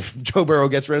 right, if Joe Burrow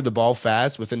gets rid of the ball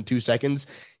fast within 2 seconds,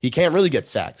 he can't really get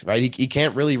sacked, right? He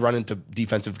can't really run into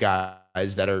defensive guys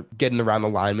that are getting around the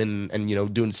linemen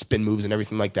and, doing spin moves and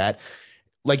everything like that.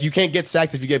 Like, you can't get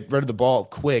sacked if you get rid of the ball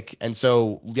quick. And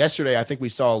so yesterday, I think we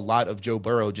saw a lot of Joe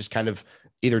Burrow just kind of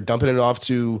either dumping it off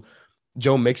to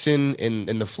Joe Mixon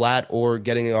in the flat, or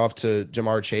getting it off to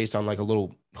Ja'Marr Chase on like a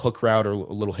little hook route or a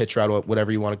little hitch route, or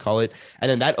whatever you want to call it. And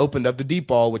then that opened up the deep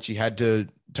ball, which he had to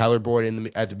Tyler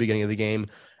Boyd at the beginning of the game.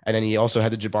 And then he also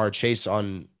had the Ja'Marr Chase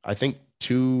on, I think,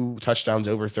 2 touchdowns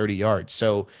over 30 yards.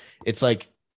 So it's like,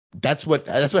 that's what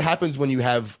happens when you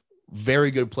have very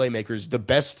good playmakers, the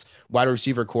best wide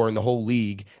receiver core in the whole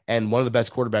league, and one of the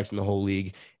best quarterbacks in the whole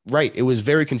league. Right. It was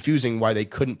very confusing why they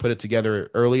couldn't put it together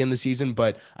early in the season.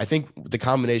 But I think the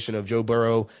combination of Joe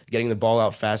Burrow getting the ball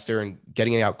out faster and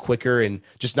getting it out quicker, and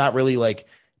just not really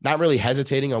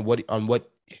hesitating on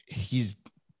what he's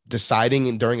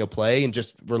deciding during a play, and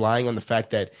just relying on the fact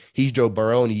that he's Joe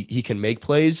Burrow and he can make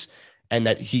plays, and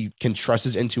that he can trust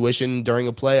his intuition during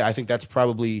a play. I think that's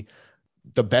probably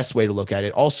the best way to look at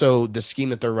it. Also, the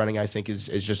scheme that they're running, I think, is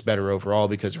just better overall,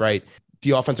 because, right,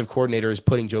 the offensive coordinator is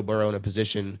putting Joe Burrow in a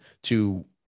position to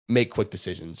make quick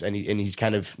decisions. And he's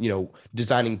kind of,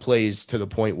 designing plays to the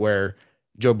point where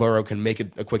Joe Burrow can make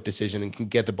a quick decision and can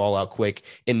get the ball out quick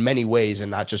in many ways,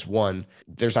 and not just one.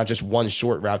 There's not just one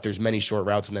short route. There's many short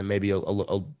routes, and then maybe a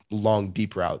long,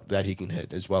 deep route that he can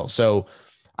hit as well. So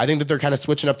I think that they're kind of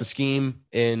switching up the scheme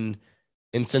in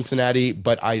Cincinnati,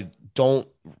 but I don't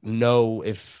know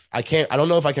if I don't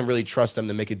know if I can really trust them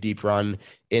to make a deep run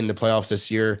in the playoffs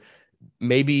this year.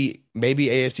 Maybe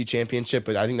AFC Championship,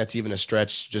 but I think that's even a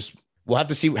stretch. Just, we'll have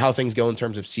to see how things go in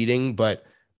terms of seeding. But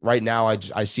right now,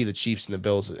 I see the Chiefs and the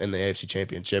Bills in the AFC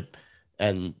Championship,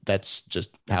 and that's just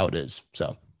how it is.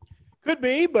 So could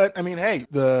be, but I mean, hey,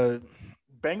 the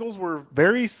Bengals were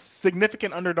very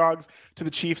significant underdogs to the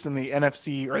Chiefs in the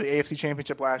NFC or the AFC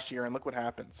Championship last year, and look what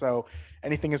happened. So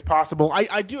anything is possible.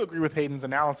 I do agree with Hayden's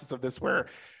analysis of this, where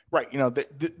right,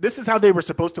 this is how they were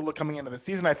supposed to look coming into the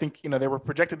season. I think, they were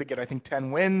projected to get, I think,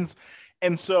 10 wins.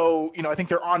 And so, I think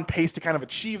they're on pace to kind of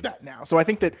achieve that now. So I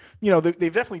think that,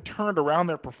 they've definitely turned around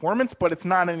their performance, but it's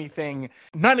not anything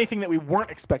that we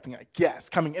weren't expecting, I guess,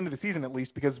 coming into the season, at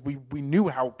least, because we knew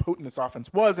how potent this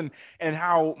offense was and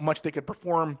how much they could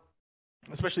perform,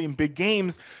 especially in big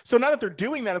games. So now that they're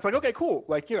doing that, it's like, okay, cool.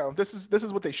 Like, this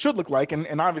is what they should look like.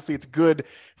 And obviously it's good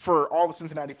for all the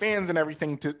Cincinnati fans and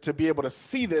everything to be able to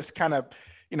see this kind of,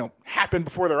 happen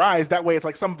before their eyes. That way it's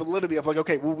like some validity of like,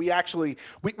 okay, well,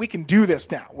 we can do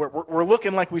this now. We're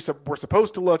looking like we're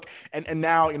supposed to look. And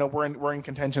now, we're in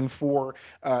contention for,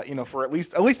 for at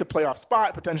least a playoff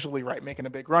spot, potentially, right, making a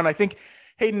big run. I think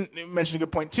Hayden mentioned a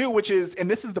good point too, which is, and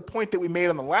this is the point that we made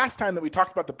on the last time that we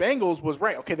talked about the Bengals, was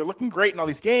right. Okay, they're looking great in all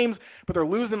these games, but they're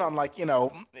losing on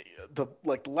the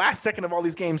last second of all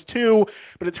these games too.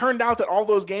 But it turned out that all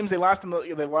those games they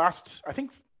lost, I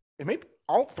think it made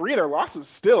all three of their losses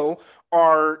still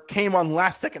came on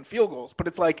last second field goals. But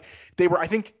it's like they were, I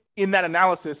think, in that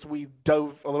analysis, we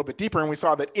dove a little bit deeper and we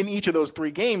saw that in each of those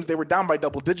three games, they were down by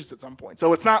double digits at some point.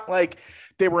 So it's not like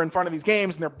they were in front of these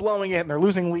games and they're blowing it and they're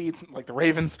losing leads like the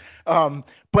Ravens.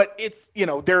 But it's,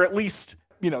 they're at least,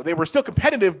 they were still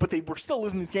competitive, but they were still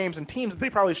losing these games and teams that they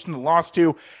probably shouldn't have lost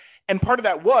to. And part of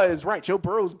that was, right, Joe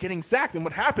Burrow's getting sacked. And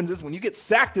what happens is when you get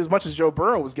sacked as much as Joe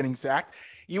Burrow was getting sacked,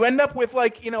 you end up with a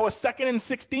 2nd and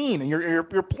 16 and you're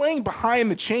playing behind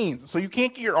the chains. So you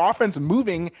can't get your offense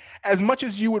moving as much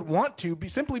as you would want to,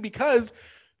 simply because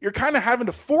you're kind of having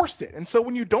to force it. And so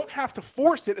when you don't have to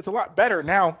force it, it's a lot better.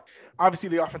 Now, obviously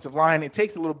the offensive line, it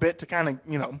takes a little bit to kind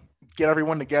of, get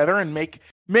everyone together and make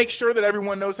sure that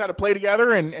everyone knows how to play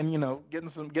together and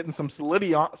getting some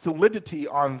solidity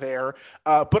on there.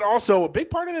 But also a big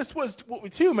part of this was what we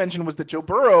too mentioned was that Joe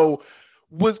Burrow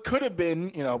could have been,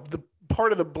 the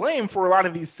part of the blame for a lot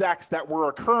of these sacks that were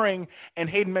occurring. And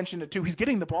Hayden mentioned it too. He's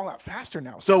getting the ball out faster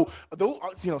now. So those,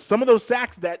 some of those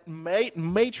sacks that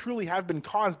may truly have been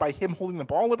caused by him holding the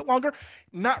ball a little bit longer,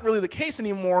 not really the case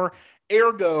anymore.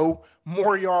 Ergo,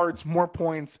 more yards, more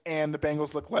points, and the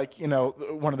Bengals look like,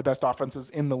 one of the best offenses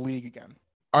in the league again.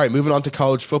 All right, moving on to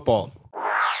college football.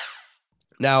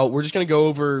 Now, we're just going to go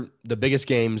over the biggest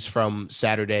games from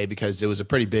Saturday because it was a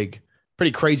pretty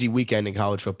crazy weekend in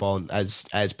college football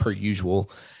as per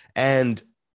usual. And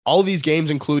all of these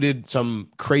games included some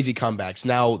crazy comebacks.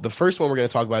 Now, the first one we're going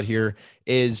to talk about here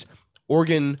is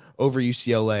Oregon over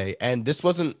UCLA. And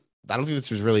I don't think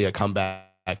this was really a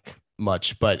comeback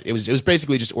much, but it was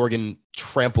basically just Oregon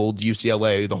trampled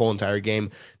UCLA the whole entire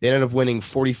game. They ended up winning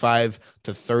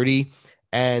 45-30.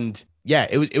 And yeah,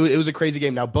 it was a crazy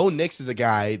game. Now, Bo Nix is a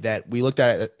guy that we looked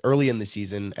at early in the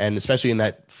season, and especially in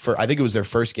that, I think it was their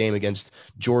first game against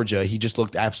Georgia. He just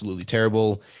looked absolutely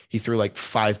terrible. He threw like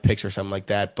 5 picks or something like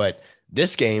that. But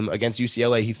this game against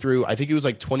UCLA, he threw, I think it was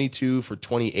like 22 for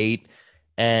 28,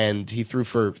 and he threw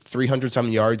for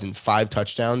 300-something yards and 5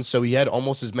 touchdowns. So he had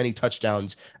almost as many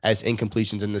touchdowns as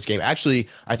incompletions in this game. Actually,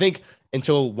 I think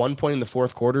until one point in the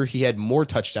fourth quarter, he had more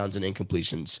touchdowns than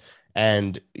incompletions.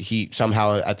 And he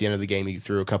somehow at the end of the game, he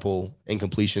threw a couple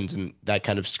incompletions and that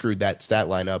kind of screwed that stat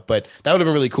line up. But that would have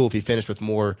been really cool if he finished with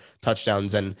more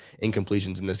touchdowns than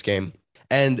incompletions in this game.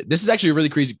 And this is actually a really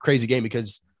crazy game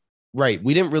because, right,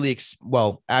 we didn't really,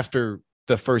 after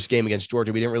the first game against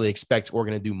Georgia, we didn't really expect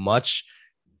Oregon to do much.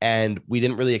 And we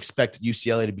didn't really expect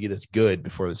UCLA to be this good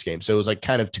before this game. So it was like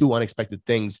kind of 2 unexpected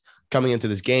things coming into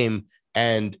this game.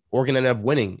 And Oregon ended up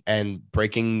winning and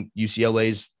breaking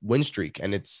UCLA's win streak.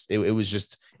 And it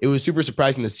was super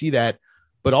surprising to see that.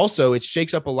 But also it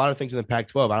shakes up a lot of things in the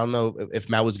Pac-12. I don't know if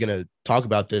Matt was going to talk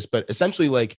about this, but essentially,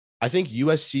 like, I think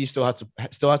USC still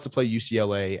has to play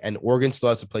UCLA and Oregon still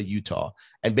has to play Utah.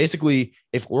 And basically,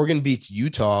 if Oregon beats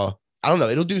Utah, I don't know,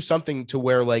 it'll do something to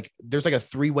where like there's like a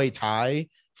 3-way tie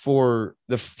for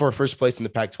first place in the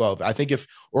Pac-12. I think if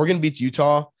Oregon beats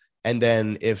Utah and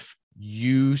then if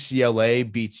UCLA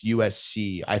beats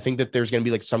USC, I think that there's going to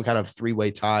be like some kind of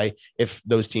 3-way tie if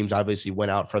those teams obviously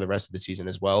went out for the rest of the season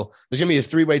as well. There's going to be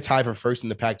a 3-way tie for first in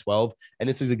the Pac-12. And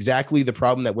this is exactly the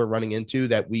problem that we're running into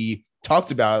that we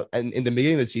talked about in the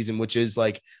beginning of the season, which is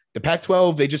like the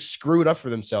Pac-12, they just screw it up for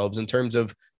themselves in terms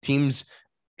of teams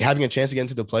having a chance to get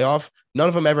into the playoff. None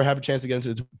of them ever have a chance to get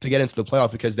into the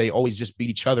playoff because they always just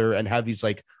beat each other and have these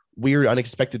like weird,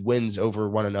 unexpected wins over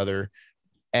one another.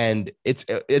 And it's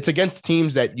against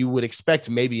teams that you would expect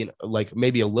maybe a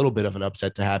little bit of an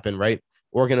upset to happen, right?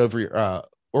 Oregon over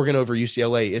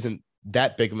UCLA isn't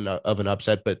that big of an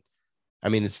upset, but I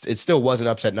mean, it still was an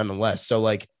upset nonetheless. So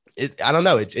like, I don't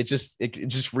know. It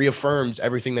just reaffirms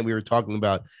everything that we were talking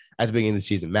about at the beginning of the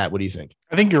season. Matt, what do you think?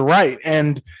 I think you're right.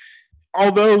 And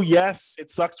Although, yes, it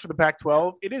sucks for the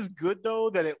Pac-12. It is good, though,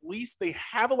 that at least they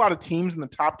have a lot of teams in the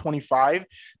top 25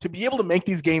 to be able to make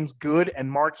these games good and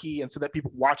marquee and so that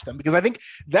people watch them. Because I think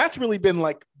that's really been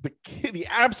like the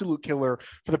absolute killer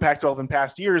for the Pac-12 in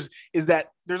past years is that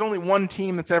there's only one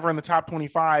team that's ever in the top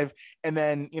 25. And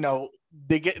then,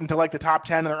 they get into like the top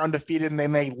 10 and they're undefeated and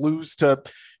then they lose to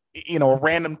a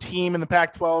random team in the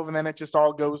Pac-12 and then it just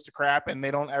all goes to crap and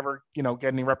they don't ever, get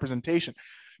any representation.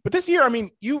 But this year, I mean,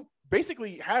 you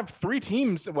basically have three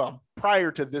teams. Well,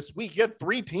 prior to this week, you had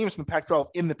three teams from the Pac-12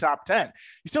 in the top 10.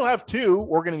 You still have two,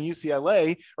 Oregon and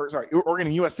UCLA, Oregon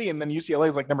and USC, and then UCLA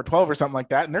is like number 12 or something like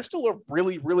that. And they're still a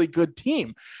really, really good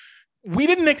team. We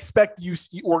didn't expect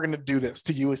Oregon to do this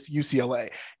to UCLA.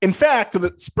 In fact, so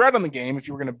the spread on the game, if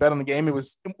you were going to bet on the game, it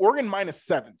was Oregon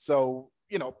 -7. So,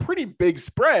 pretty big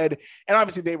spread. And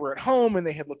obviously they were at home and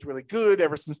they had looked really good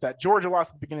ever since that Georgia loss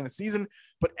at the beginning of the season.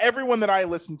 But everyone that I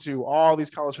listened to, all these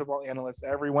college football analysts,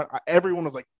 everyone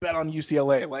was like, bet on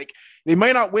UCLA. Like they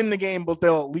might not win the game, but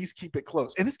they'll at least keep it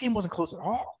close. And this game wasn't close at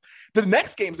all. The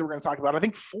next games that we're going to talk about, I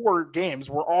think 4 games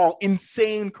were all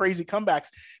insane, crazy comebacks.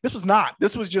 This was not.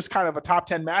 This was just kind of a top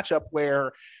 10 matchup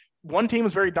where one team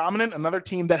was very dominant. Another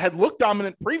team that had looked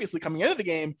dominant previously coming into the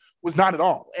game was not at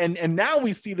all. And now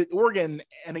we see that Oregon,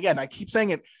 and again, I keep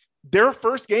saying it, their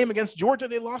first game against Georgia,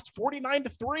 they lost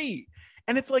 49-3.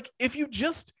 And it's like, if you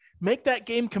just make that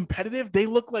game competitive, they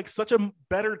look like such a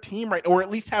better team, right? Or at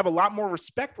least have a lot more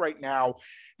respect right now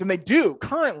than they do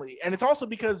currently. And it's also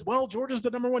because, well, Georgia's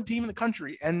the number 1 team in the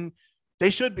country and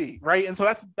they should be, right? And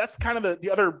so that's kind of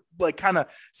the other like kind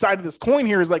of side of this coin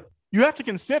here is like, you have to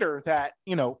consider that,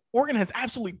 Oregon has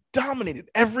absolutely dominated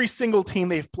every single team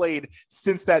they've played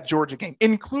since that Georgia game,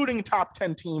 including a top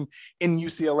 10 team in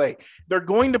UCLA. They're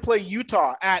going to play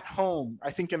Utah at home,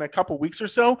 I think in a couple weeks or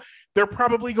so. They're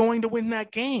probably going to win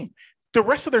that game. The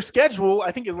rest of their schedule,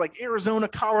 I think, is like Arizona,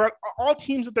 Colorado, all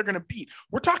teams that they're going to beat.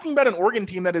 We're talking about an Oregon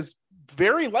team that is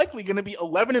very likely going to be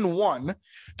 11-1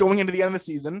 going into the end of the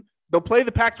season. They'll play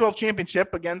the Pac-12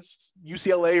 championship against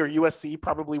UCLA or USC,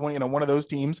 probably one of those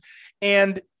teams.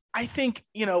 And I think,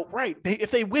 right, if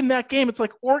they win that game, it's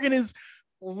like Oregon is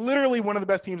literally one of the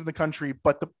best teams in the country.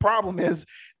 But the problem is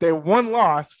their one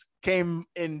loss came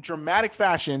in dramatic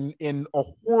fashion in a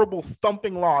horrible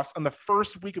thumping loss on the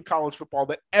first week of college football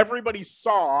that everybody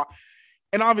saw.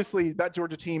 And obviously that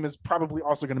Georgia team is probably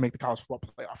also going to make the college football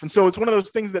playoff. And so it's one of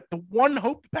those things that the one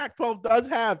hope the Pac-12 does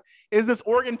have is this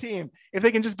Oregon team. If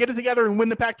they can just get it together and win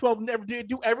the Pac-12 and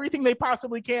do everything they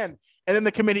possibly can. And then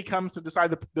the committee comes to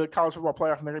decide the college football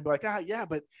playoff and they're going to be like, yeah,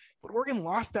 but Oregon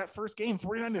lost that first game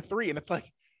 49-3. And it's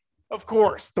like, of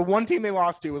course, the one team they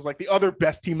lost to was like the other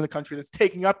best team in the country that's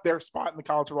taking up their spot in the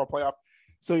college football playoff.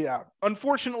 So yeah,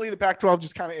 unfortunately the Pac-12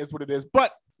 just kind of is what it is,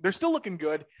 but they're still looking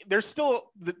good. There's still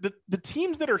the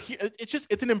teams that are here.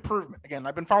 It's an improvement. Again,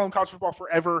 I've been following college football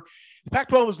forever. The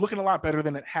Pac-12 is looking a lot better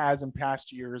than it has in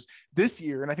past years this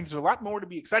year. And I think there's a lot more to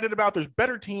be excited about. There's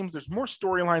better teams. There's more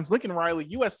storylines. Lincoln Riley,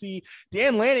 USC,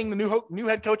 Dan Lanning, the new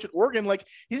head coach at Oregon, like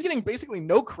he's getting basically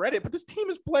no credit, but this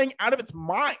team is playing out of its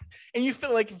mind. And you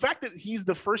feel like the fact that he's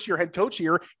the first year head coach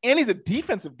here and he's a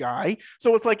defensive guy.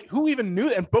 So it's like, who even knew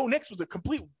that? And Bo Nix was a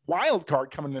complete wild card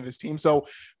coming into this team. So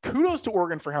kudos to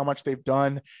Oregon for how much they've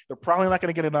done. They're probably not going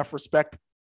to get enough respect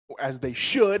as they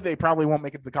should. They probably won't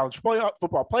make it to the college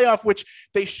football playoff, which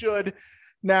they should.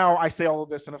 Now I say all of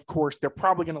this, and of course they're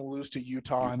probably going to lose to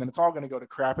Utah, and then it's all going to go to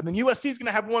crap. And then USC is going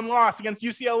to have one loss against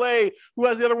UCLA, who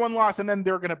has the other one loss, and then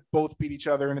they're going to both beat each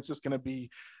other, and it's just going to be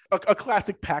a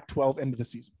classic Pac-12 end of the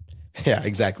season. Yeah,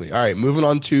 exactly. All right, moving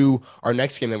on to our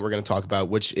next game that we're going to talk about,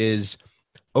 which is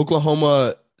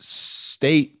Oklahoma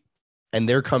State and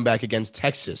their comeback against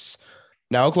Texas.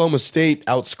 Now, Oklahoma State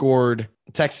outscored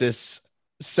Texas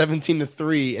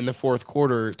 17-3 in the fourth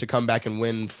quarter to come back and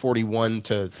win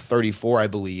 41-34, I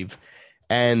believe.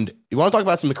 And you want to talk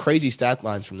about some crazy stat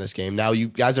lines from this game. Now, if you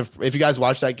guys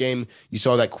watched that game, you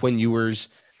saw that Quinn Ewers,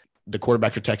 the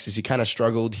quarterback for Texas, he kind of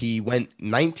struggled. He went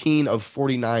 19 of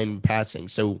 49 passing.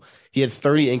 So he had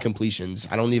 30 incompletions.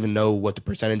 I don't even know what the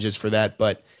percentage is for that,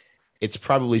 but it's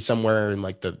probably somewhere in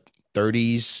like the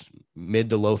 30s, mid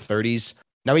to low 30s.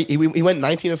 Now he went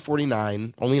 19 of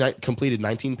 49, only completed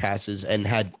 19 passes and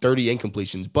had 30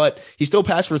 incompletions, but he still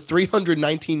passed for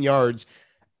 319 yards,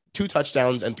 2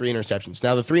 touchdowns and 3 interceptions.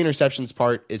 Now the 3 interceptions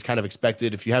part is kind of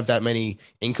expected. If you have that many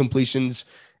incompletions,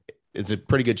 it's a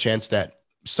pretty good chance that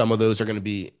some of those are going to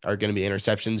be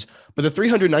interceptions. But the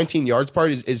 319 yards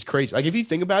part is crazy. Like if you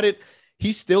think about it,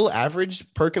 he still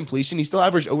averaged per completion. He still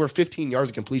averaged over 15 yards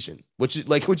of completion, which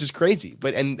is crazy.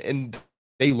 But and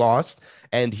they lost,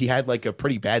 and he had like a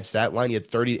pretty bad stat line. He had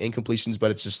 30 incompletions,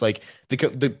 but it's just like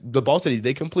the balls that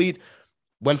they complete,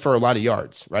 went for a lot of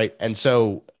yards, right? And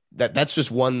so that's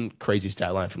just one crazy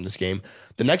stat line from this game.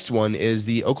 The next one is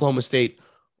the Oklahoma State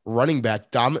running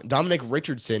back, Dominic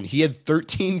Richardson. He had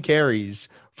 13 carries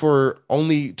for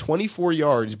only 24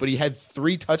 yards, but he had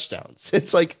 3 touchdowns.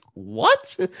 It's like,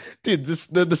 what? Dude,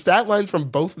 the stat lines from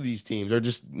both of these teams are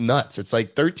just nuts. It's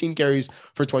like 13 carries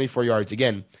for 24 yards.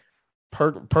 Again,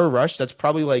 per rush, that's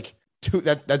probably like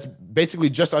that's basically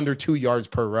just under 2 yards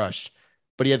per rush,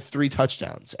 but he had 3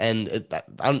 touchdowns. And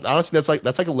honestly, that's like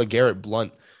a LeGarrette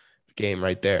Blount game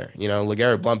right there. You know,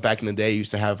 LeGarrette Blount back in the day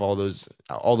used to have all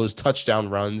those touchdown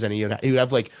runs, and he would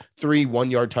have like 3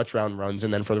 1-yard touchdown runs,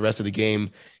 and then for the rest of the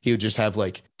game he would just have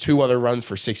like 2 other runs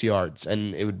for 6 yards,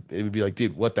 and it would be like,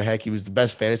 dude, what the heck? He was the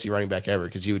best fantasy running back ever,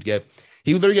 because he would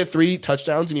literally get 3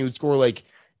 touchdowns and he would score like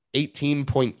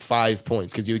 18.5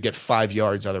 points because he would get 5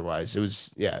 yards otherwise. It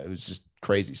was just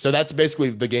crazy. So that's basically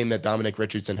the game that Dominic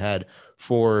Richardson had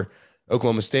for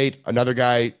Oklahoma State. Another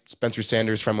guy, Spencer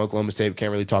Sanders from Oklahoma State. We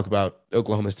can't really talk about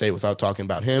Oklahoma State without talking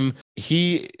about him.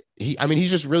 He's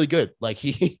just really good. Like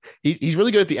he's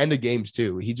really good at the end of games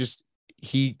too.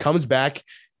 He comes back,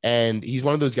 and he's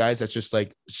one of those guys that's just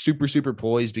like super, super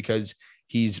poised, because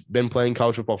he's been playing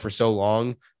college football for so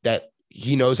long that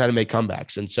he knows how to make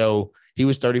comebacks. And so he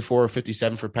was 34 or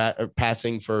 57 for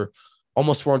passing for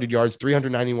almost 400 yards,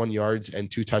 391 yards, and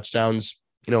 2 touchdowns.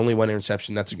 Only 1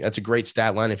 interception. That's a great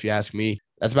stat line, if you ask me.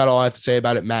 That's about all I have to say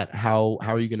about it. Matt, how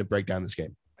are you going to break down this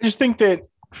game? I just think that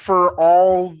for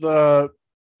all the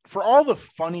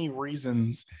funny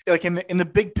reasons, like in the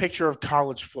big picture of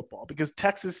college football, because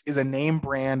Texas is a name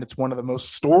brand. It's one of the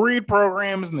most storied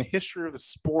programs in the history of the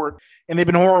sport, and they've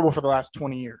been horrible for the last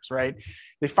 20 years, right?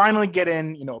 They finally get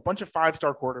in, a bunch of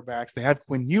 5-star quarterbacks. They have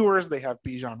Quinn Ewers. They have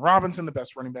Bijan Robinson, the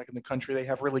best running back in the country. They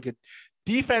have really good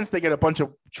defense. They get a bunch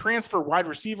of transfer wide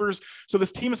receivers. So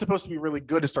this team is supposed to be really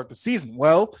good to start the season.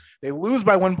 Well, they lose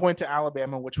by 1 point to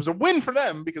Alabama, which was a win for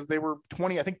them because they were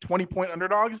 20-point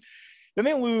underdogs. Then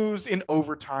they lose in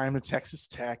overtime to Texas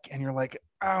Tech, and you're like,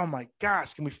 oh my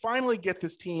gosh, can we finally get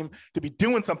this team to be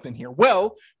doing something here?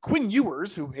 Well, Quinn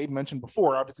Ewers, who Hayden mentioned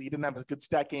before, obviously he didn't have a good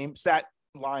stat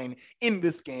line in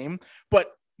this game,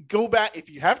 but go back if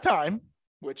you have time,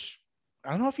 which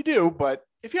I don't know if you do, but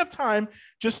if you have time,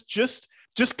 just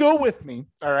go with me,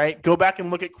 all right? Go back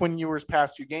and look at Quinn Ewers'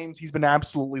 past 2 games. He's been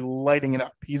absolutely lighting it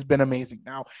up. He's been amazing.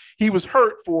 Now, he was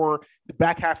hurt for the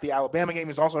back half of the Alabama game. He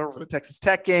was also hurt for the Texas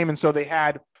Tech game, and so they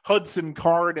had Hudson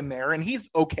Card in there, and he's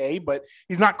okay, but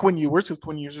he's not Quinn Ewers, because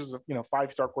Quinn Ewers is a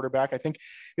 5-star quarterback. I think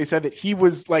they said that he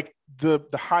was like the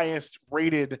highest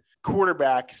rated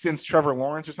quarterback since Trevor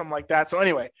Lawrence or something like that. So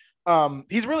anyway,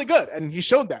 he's really good, and he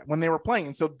showed that when they were playing.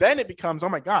 And so then it becomes, oh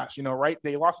my gosh, right?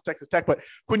 They lost to Texas Tech, but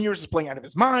Quinn Ewers is playing out of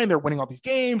his mind. They're winning all these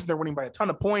games, and they're winning by a ton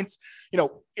of points.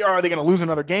 Are they going to lose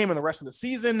another game in the rest of the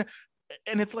season?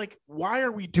 And it's like, why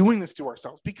are we doing this to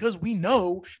ourselves? Because we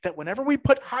know that whenever we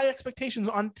put high expectations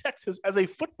on Texas as a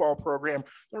football program,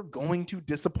 they're going to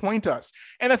disappoint us.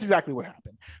 And that's exactly what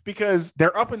happened, because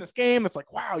they're up in this game. It's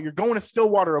like, wow, you're going to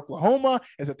Stillwater, Oklahoma.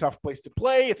 It's a tough place to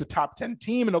play. It's a top 10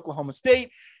 team in Oklahoma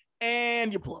State.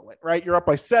 And you blow it, right? You're up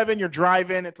by 7, you're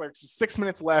driving, it's like 6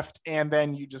 minutes left, and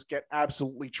then you just get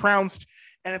absolutely trounced.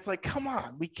 And it's like, come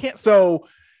on, we can't. So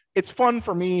it's fun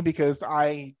for me because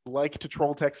I like to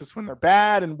troll Texas when they're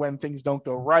bad and when things don't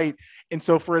go right. And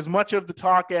so for as much of the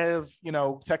talk of,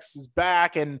 Texas is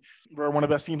back and we're one of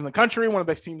the best teams in the country, one of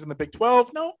the best teams in the Big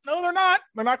 12. No, they're not.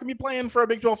 They're not going to be playing for a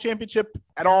Big 12 championship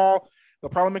at all. They'll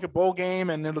probably make a bowl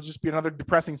game, and it'll just be another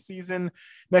depressing season.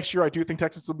 Next year, I do think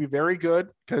Texas will be very good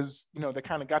because, they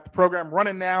kind of got the program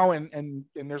running now, and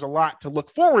there's a lot to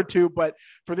look forward to. But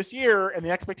for this year and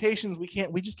the expectations, we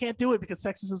just can't do it because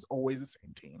Texas is always the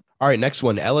same team. All right, next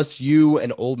one, LSU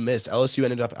and Ole Miss. LSU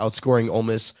ended up outscoring Ole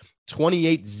Miss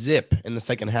 28-0 in the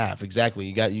second half. Exactly.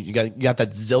 You got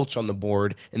that zilch on the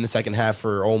board in the second half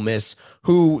for Ole Miss,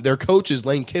 who their coach is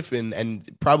Lane Kiffin, and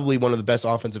probably one of the best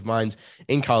offensive minds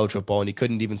in college football. And he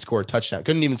couldn't even score a touchdown,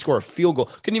 couldn't even score a field goal,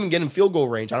 couldn't even get in field goal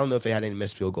range. I don't know if they had any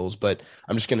missed field goals, but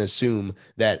I'm just going to assume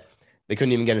that they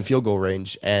couldn't even get in field goal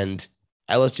range. And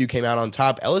LSU came out on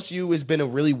top. LSU has been a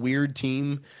really weird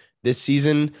team this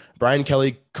season. Brian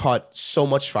Kelly caught so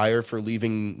much fire for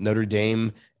leaving Notre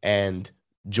Dame and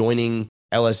joining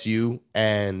LSU,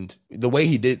 and the way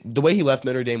he left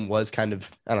Notre Dame was kind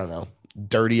of, I don't know,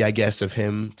 dirty, I guess, of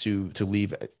him to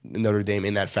leave Notre Dame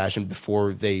in that fashion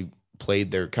before they played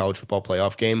their college football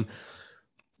playoff game.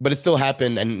 But it still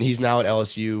happened, and he's now at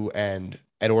LSU, and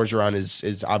Ed Orgeron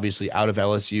is obviously out of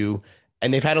LSU,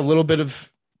 and they've had a little bit of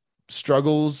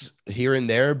struggles here and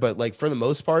there, but like for the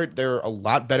most part, they're a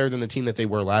lot better than the team that they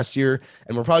were last year.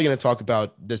 And we're probably going to talk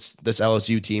about this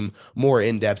LSU team more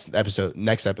in depth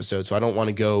next episode. So I don't want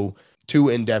to go too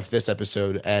in depth this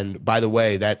episode. And by the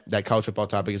way, that college football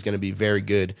topic is going to be very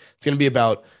good. It's going to be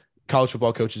about college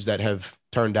football coaches that have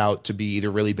turned out to be either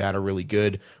really bad or really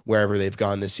good wherever they've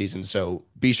gone this season. So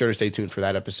be sure to stay tuned for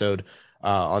that episode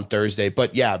on Thursday.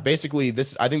 But yeah, basically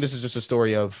I think this is just a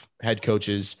story of head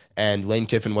coaches, and Lane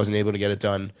Kiffin wasn't able to get it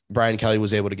done. Brian Kelly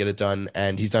was able to get it done,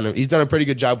 and he's done a pretty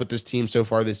good job with this team so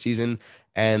far this season.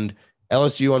 And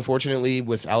LSU, unfortunately,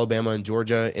 with Alabama and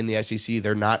Georgia in the SEC,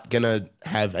 they're not going to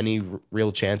have any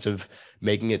real chance of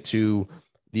making it to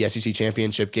the SEC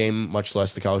championship game, much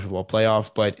less the college football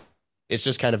playoff. But it's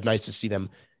just kind of nice to see them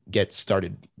get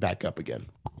started back up again.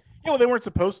 Yeah, well, they weren't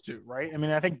supposed to, right? I mean,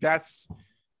 I think that's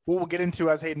what we'll get into,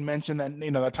 as Hayden mentioned, that,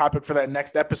 the topic for that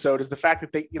next episode is the fact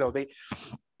that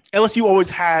LSU always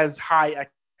has high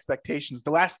expectations.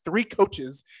 The last 3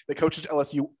 coaches that coached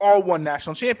LSU all won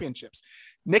national championships.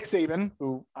 Nick Saban,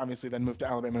 who obviously then moved to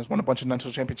Alabama, has won a bunch of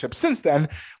national championships since then.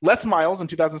 Les Miles in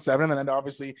 2007, and then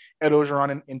obviously Ed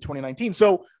Orgeron in 2019.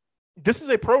 So this is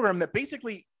a program that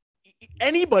basically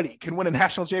anybody can win a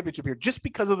national championship here just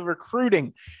because of the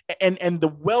recruiting and the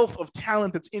wealth of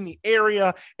talent that's in the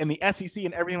area and the SEC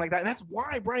and everything like that. And that's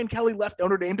why Brian Kelly left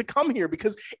Notre Dame to come here,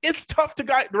 because it's tough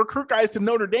to recruit guys to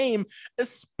Notre Dame,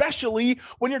 especially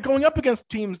when you're going up against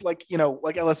teams like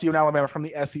LSU and Alabama from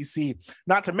the SEC.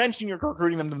 Not to mention you're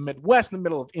recruiting them to the Midwest, in the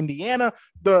middle of Indiana.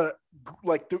 The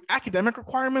academic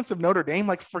requirements of Notre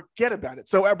Dame, forget about it.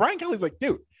 So Brian Kelly's like,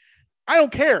 dude, I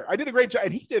don't care. I did a great job,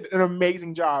 and he did an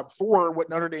amazing job for what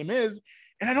Notre Dame is.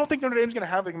 And I don't think Notre Dame's going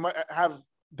to have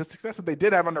the success that they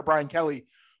did have under Brian Kelly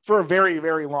for a very,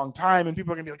 very long time. And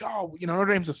people are going to be like, oh,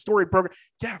 Notre Dame's a storied program.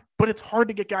 Yeah, but it's hard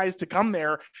to get guys to come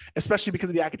there, especially because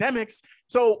of the academics.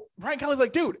 So Brian Kelly's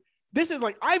like, dude, this is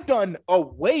I've done a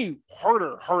way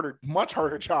much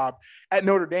harder job at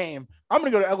Notre Dame. I'm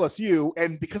going to go to LSU.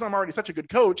 And because I'm already such a good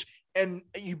coach, and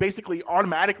you basically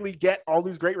automatically get all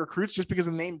these great recruits just because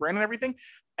of the name, brand, and everything,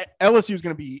 LSU is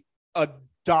going to be a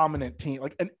dominant team,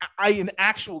 an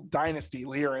actual dynasty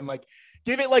here. And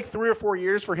give it 3 or 4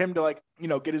 years for him to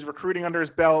get his recruiting under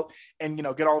his belt and,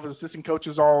 get all of his assistant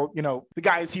coaches, all, the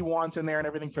guys he wants in there and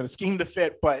everything for the scheme to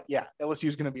fit. But yeah, LSU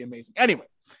is going to be amazing. Anyway.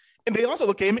 And they also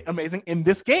look amazing in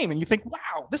this game. And you think,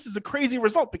 wow, this is a crazy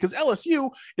result because LSU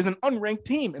is an unranked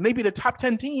team and they beat a top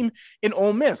 10 team in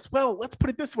Ole Miss. Well, let's put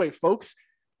it this way, folks.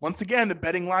 Once again, the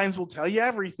betting lines will tell you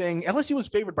everything. LSU was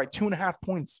favored by 2.5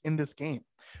 points in this game.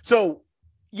 So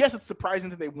yes, it's surprising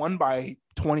that they won by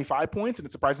 25 points, and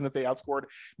it's surprising that they outscored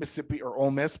Mississippi or Ole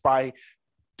Miss by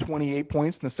 28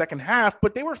 points in the second half,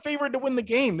 but they were favored to win the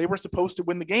game. They were supposed to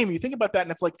win the game. You think about that,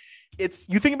 and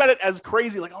you think about it as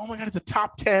crazy, oh my God, it's a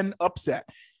top 10 upset.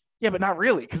 Yeah, but not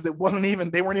really, because they weren't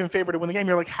even favored to win the game.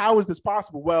 You're like, how is this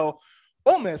possible? Well,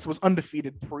 Ole Miss was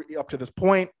undefeated up to this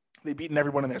point. They'd beaten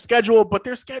everyone in their schedule, but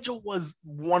their schedule was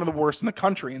one of the worst in the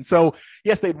country. And so,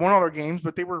 yes, they'd won all their games,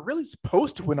 but they were really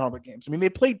supposed to win all their games. I mean, they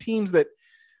played teams that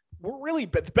were really,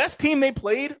 but the best team they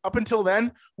played up until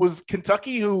then was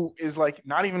Kentucky, who is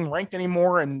not even ranked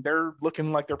anymore, and they're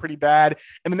looking like they're pretty bad.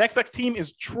 And the next best team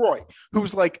is Troy,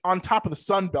 who's on top of the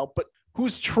Sun Belt, but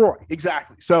who's Troy?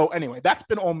 Exactly. So anyway, that's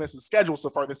been Ole Miss's schedule so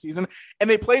far this season, and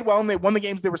they played well and they won the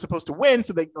games they were supposed to win,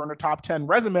 so they earned a top 10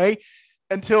 resume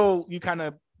until you kind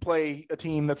of play a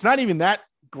team that's not even that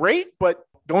great, but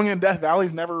going in Death Valley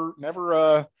is never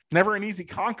an easy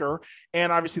conquer.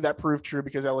 And obviously that proved true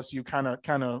because LSU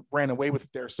kind of ran away with it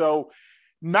there. So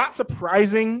not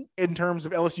surprising in terms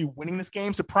of LSU winning this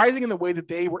game, surprising in the way that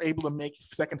they were able to make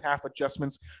second half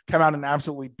adjustments, come out and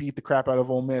absolutely beat the crap out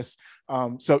of Ole Miss.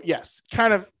 So yes,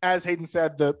 kind of as Hayden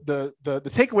said, the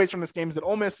takeaways from this game is that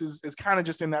Ole Miss is kind of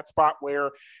just in that spot where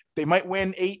they might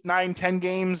win 8, 9, 10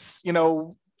 games,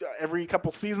 every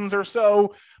couple seasons or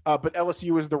so, but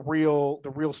LSU is the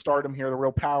real stardom here, the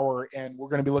real power, and we're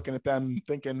going to be looking at them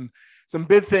thinking some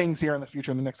big things here in the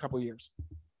future in the next couple of years.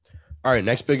 All right,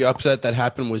 next big upset that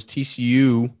happened was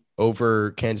TCU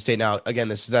over Kansas State. Now, again,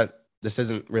 this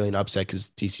isn't really an upset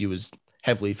because TCU was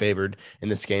heavily favored in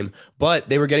this game, but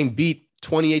they were getting beat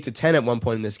 28-10 at one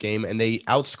point in this game, and they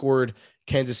outscored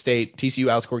Kansas State. TCU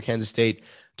outscored Kansas State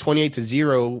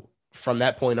 28-0 from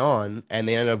that point on, and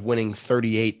they ended up winning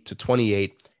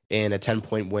 38-28 in a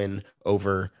 10-point win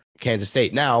over Kansas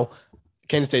State. Now,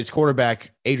 Kansas State's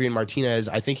quarterback, Adrian Martinez,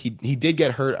 I think he did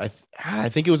get hurt. I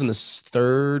think it was in the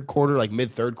third quarter,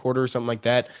 mid-third quarter or something like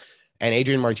that. And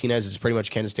Adrian Martinez is pretty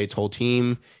much Kansas State's whole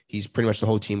team. He's pretty much the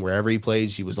whole team wherever he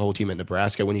plays. He was the whole team at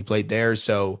Nebraska when he played there.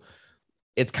 So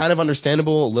it's kind of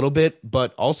understandable a little bit,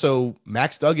 but also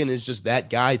Max Duggan is just that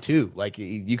guy too. Like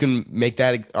you can make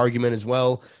that argument as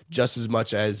well, just as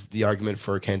much as the argument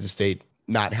for Kansas State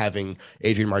not having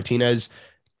Adrian Martinez.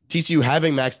 TCU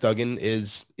having Max Duggan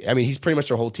is, I mean, he's pretty much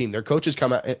their whole team. Their coaches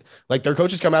come out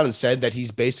and said that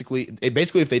he's basically,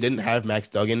 if they didn't have Max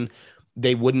Duggan,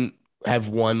 they wouldn't have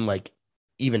won like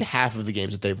even half of the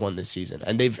games that they've won this season.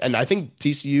 And I think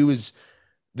TCU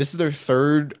this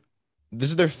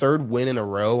is their third win in a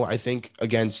row, I think,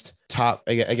 against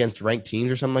ranked teams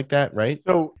or something like that, right?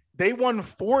 So they won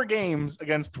 4 games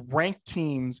against ranked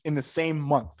teams in the same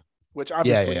month, which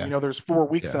obviously, there's 4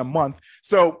 weeks in a month.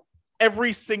 So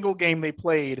every single game they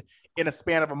played in a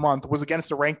span of a month was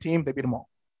against a ranked team. They beat them all.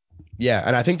 Yeah.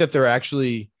 And I think that they're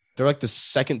like the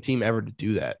second team ever to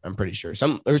do that. I'm pretty sure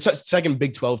second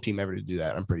Big 12 team ever to do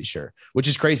that. I'm pretty sure, which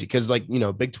is crazy. Cause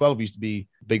Big 12 used to be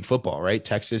big football, right?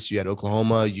 Texas, you had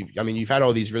Oklahoma. You've had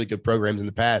all these really good programs in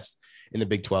the past in the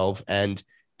Big 12, and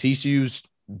TCU's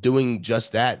doing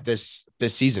just that this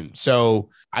season. So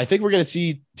I think we're going to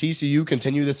see TCU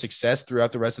continue the success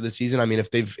throughout the rest of the season. I mean,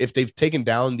 if they've taken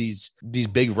down these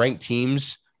big ranked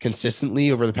teams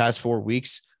consistently over the past 4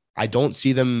 weeks, I don't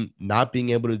see them not being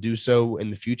able to do so in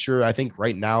the future. I think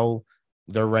right now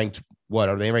they're ranked. What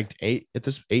are they ranked? 8 at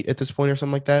this point or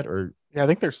something like that? Or yeah, I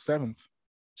think they're 7th.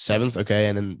 Okay.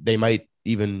 And then they might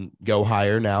even go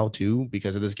higher now too,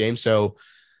 because of this game. So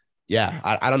yeah,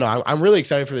 I don't know. I'm really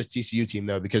excited for this TCU team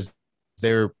though, because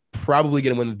they're probably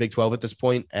going to win the Big 12 at this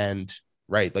point. And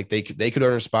right, like they could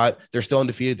earn a spot. They're still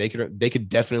undefeated. They could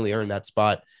definitely earn that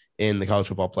spot in the college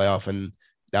football playoff, and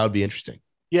that would be interesting.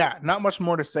 Yeah, not much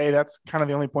more to say. That's kind of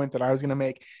the only point that I was going to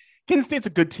make. Kansas State's a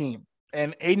good team.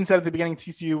 And Hayden said at the beginning,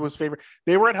 TCU was favored.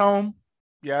 They were at home.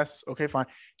 Yes. Okay, fine.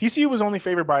 TCU was only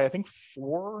favored by, I think,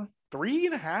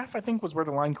 3.5, I think was where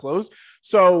the line closed.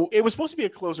 So it was supposed to be a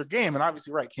closer game. And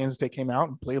obviously, right, Kansas State came out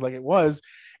and played like it was.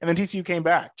 And then TCU came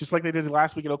back, just like they did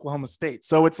last week at Oklahoma State.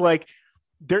 So it's like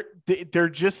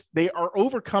they are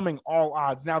overcoming all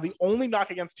odds. Now, the only knock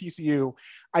against TCU,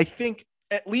 I think,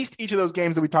 at least each of those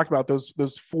games that we talked about,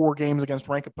 those 4 games against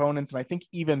ranked opponents, and I think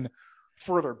even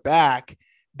further back,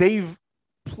 they've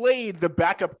played the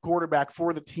backup quarterback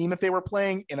for the team that they were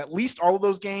playing in at least all of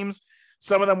those games.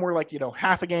 Some of them were like,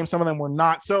 half a game. Some of them were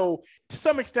not. So to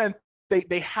some extent,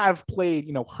 they have played,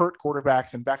 hurt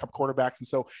quarterbacks and backup quarterbacks. And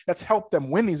so that's helped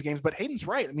them win these games. But Hayden's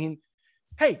right. I mean,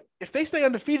 hey, if they stay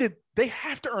undefeated, they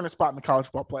have to earn a spot in the college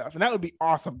football playoff. And that would be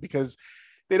awesome, because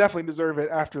they definitely deserve it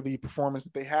after the performance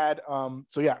that they had.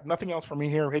 So yeah, nothing else for me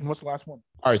here. Hayden, what's the last one?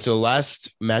 All right. So the last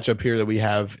matchup here that we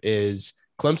have is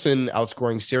Clemson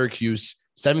outscoring Syracuse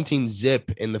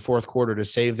 17-0 in the fourth quarter to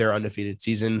save their undefeated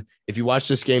season. If you watch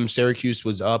this game, Syracuse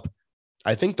was up,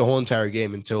 I think, the whole entire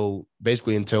game until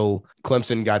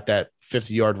Clemson got that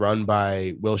 50-yard run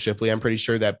by Will Shipley. I'm pretty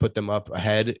sure that put them up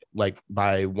ahead, like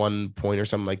by 1 point or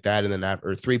something like that. And then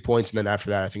or 3 points. And then after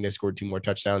that, I think they scored 2 more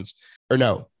touchdowns. Or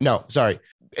no, sorry.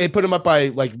 It put them up by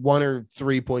like 1 or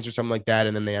 3 points or something like that.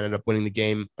 And then they ended up winning the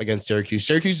game against Syracuse.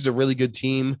 Syracuse is a really good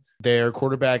team. Their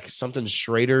quarterback, something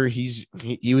Schrader, he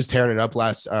was tearing it up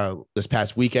this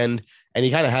past weekend, and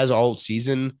he kind of has all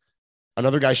season.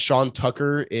 Another guy, Sean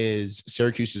Tucker, is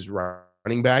Syracuse's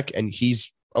running back, and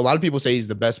a lot of people say he's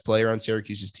the best player on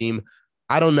Syracuse's team.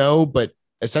 I don't know, but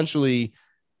essentially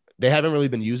they haven't really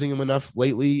been using him enough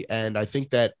lately. And I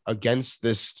think that against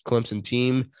this Clemson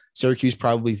team, Syracuse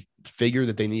probably figured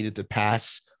that they needed to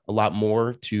pass a lot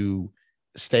more to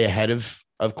stay ahead of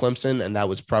Clemson. And that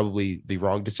was probably the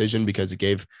wrong decision, because it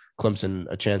gave Clemson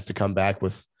a chance to come back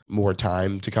with more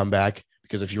time to come back.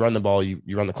 Because if you run the ball, you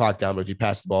run the clock down. But if you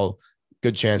pass the ball,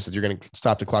 good chance that you're going to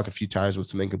stop the clock a few times with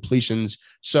some incompletions.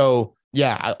 So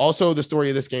yeah, also the story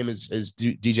of this game is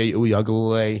DJ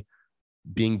Uiagalelei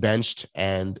being benched,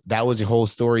 and that was a whole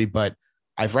story. But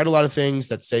I've read a lot of things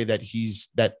that say that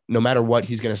that no matter what,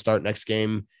 he's going to start next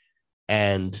game,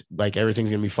 and like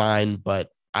everything's going to be fine. But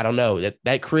I don't know,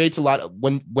 that creates a lot of,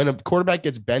 when a quarterback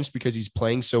gets benched because he's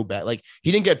playing so bad. Like,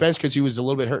 he didn't get benched because he was a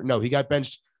little bit hurt. No, he got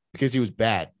benched because he was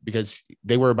bad, because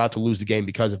they were about to lose the game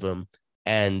because of him,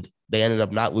 and they ended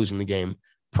up not losing the game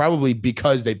probably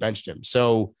because they benched him.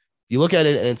 So you look at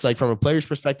it, and it's like, from a player's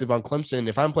perspective on Clemson,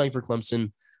 if I'm playing for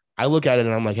Clemson, I look at it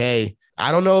and I'm like, hey,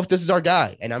 I don't know if this is our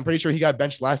guy. And I'm pretty sure he got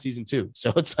benched last season too.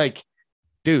 So it's like,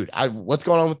 dude, what's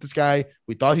going on with this guy?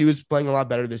 We thought he was playing a lot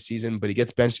better this season, but he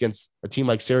gets benched against a team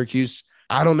like Syracuse.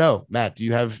 I don't know. Matt, do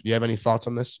you have any thoughts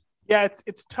on this? Yeah,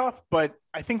 it's tough, but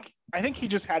I think he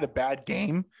just had a bad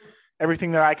game.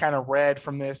 Everything that I kind of read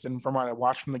from this and from what I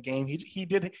watched from the game,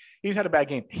 he's had a bad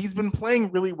game. He's been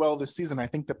playing really well this season. I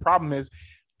think the problem is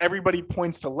everybody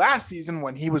points to last season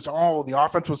when he was, the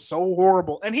offense was so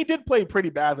horrible. And he did play pretty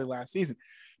badly last season.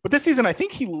 But this season, I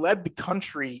think he led the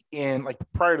country in, like,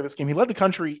 prior to this game, he led the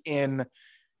country in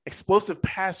explosive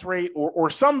pass rate or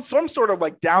some sort of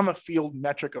like down the field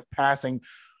metric of passing,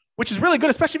 which is really good,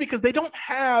 especially because they don't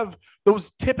have those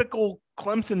typical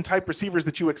Clemson type receivers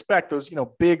that you expect, those,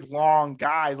 big, long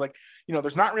guys. Like,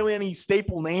 there's not really any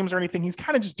staple names or anything. He's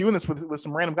kind of just doing this with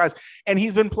some random guys, and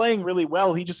he's been playing really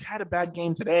well. He just had a bad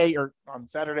game today or on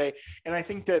Saturday, and I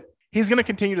think that he's going to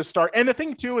continue to start. And the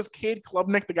thing too is Cade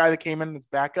Klubnik, the guy that came in as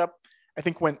backup, I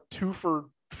think went 2 for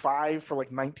 5 for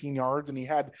like 19 yards, and he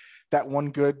had that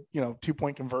one good,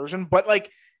 2-point conversion. But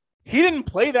like, he didn't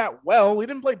play that well. He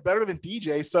didn't play better than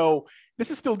DJ. So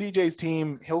this is still DJ's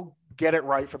team. He'll get it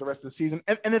right for the rest of the season.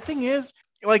 And the thing is,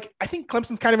 like, I think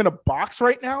Clemson's kind of in a box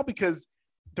right now because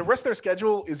the rest of their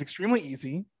schedule is extremely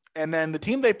easy. And then the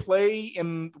team they play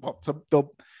in,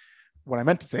 what I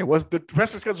meant to say was the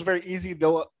rest of the schedule is very easy.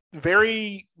 They'll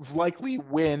very likely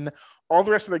win all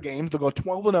the rest of their games. They'll go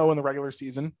 12-0 in the regular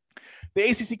season. The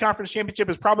ACC Conference Championship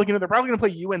is probably going to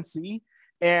play UNC.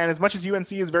 And as much as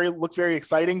UNC looks very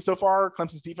exciting so far,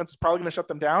 Clemson's defense is probably going to shut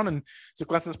them down. And so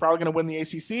Clemson's probably going to win the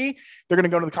ACC. They're going to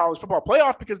go to the college football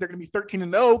playoff because they're going to be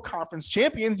 13-0 conference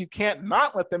champions. You can't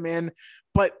not let them in,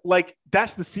 but like,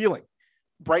 that's the ceiling,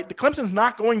 right? The Clemson's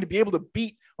not going to be able to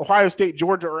beat Ohio State,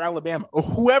 Georgia, or Alabama, or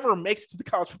whoever makes it to the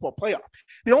college football playoff.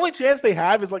 The only chance they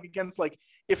have is like against like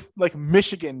if like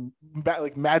Michigan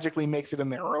like magically makes it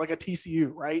in there, or like a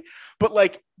TCU, right? But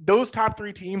like those top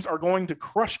 3 teams are going to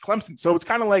crush Clemson. So it's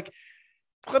kind of like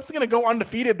Clemson's going to go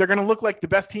undefeated. They're going to look like the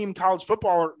best team in college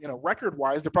football, record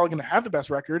wise. They're probably going to have the best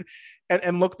record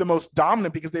and look the most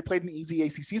dominant because they played an easy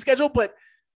ACC schedule, but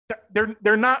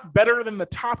they're not better than the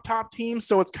top teams.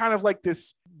 So it's kind of like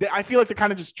this, I feel like they're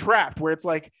kind of just trapped where it's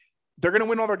like, they're going to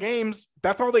win all their games.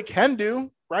 That's all they can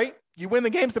do, right? You win the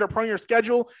games that are part of your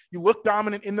schedule. You look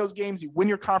dominant in those games. You win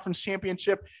your conference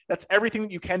championship. That's everything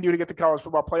that you can do to get the college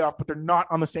football playoff, but they're not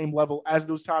on the same level as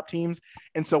those top teams.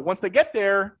 And so once they get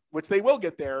there, which they will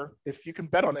get there, if you can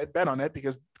bet on it,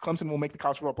 because Clemson will make the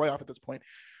college football playoff at this point.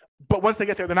 But once they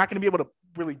get there, they're not going to be able to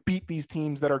really beat these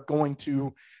teams that are going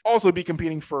to also be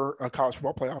competing for a college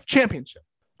football playoff championship.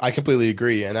 I completely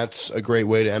agree. And that's a great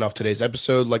way to end off today's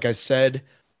episode. Like I said,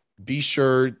 be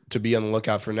sure to be on the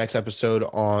lookout for next episode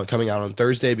coming out on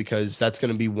Thursday, because that's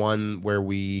going to be one where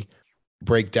we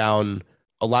break down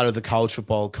a lot of the college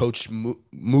football coach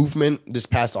movement this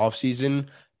past offseason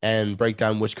and break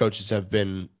down which coaches have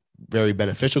been very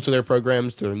beneficial to their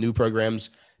programs, to their new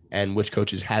programs, and which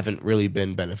coaches haven't really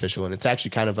been beneficial. And it's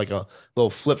actually kind of like a little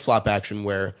flip-flop action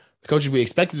where the coaches we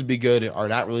expected to be good are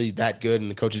not really that good, and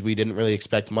the coaches we didn't really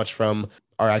expect much from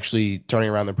are actually turning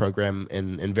around the program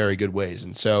in very good ways.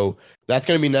 And so that's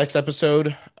going to be next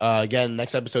episode. Again,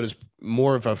 next episode is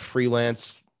more of a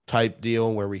freelance type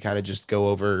deal where we kind of just go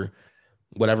over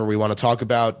whatever we want to talk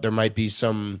about. There might be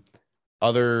some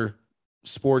other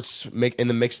sports in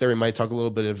the mix there. We might talk a little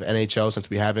bit of NHL since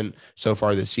we haven't so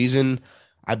far this season.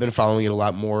 I've been following it a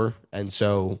lot more, and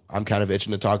so I'm kind of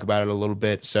itching to talk about it a little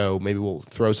bit. So maybe we'll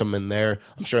throw some in there.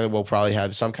 I'm sure that we'll probably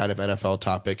have some kind of NFL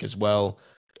topic as well,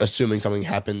 assuming something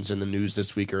happens in the news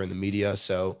this week or in the media.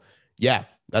 So yeah,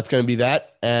 that's going to be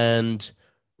that, and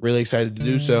really excited to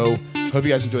do so. Hope you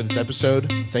guys enjoyed this episode.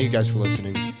 Thank you guys for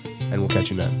listening, and we'll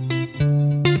catch you next.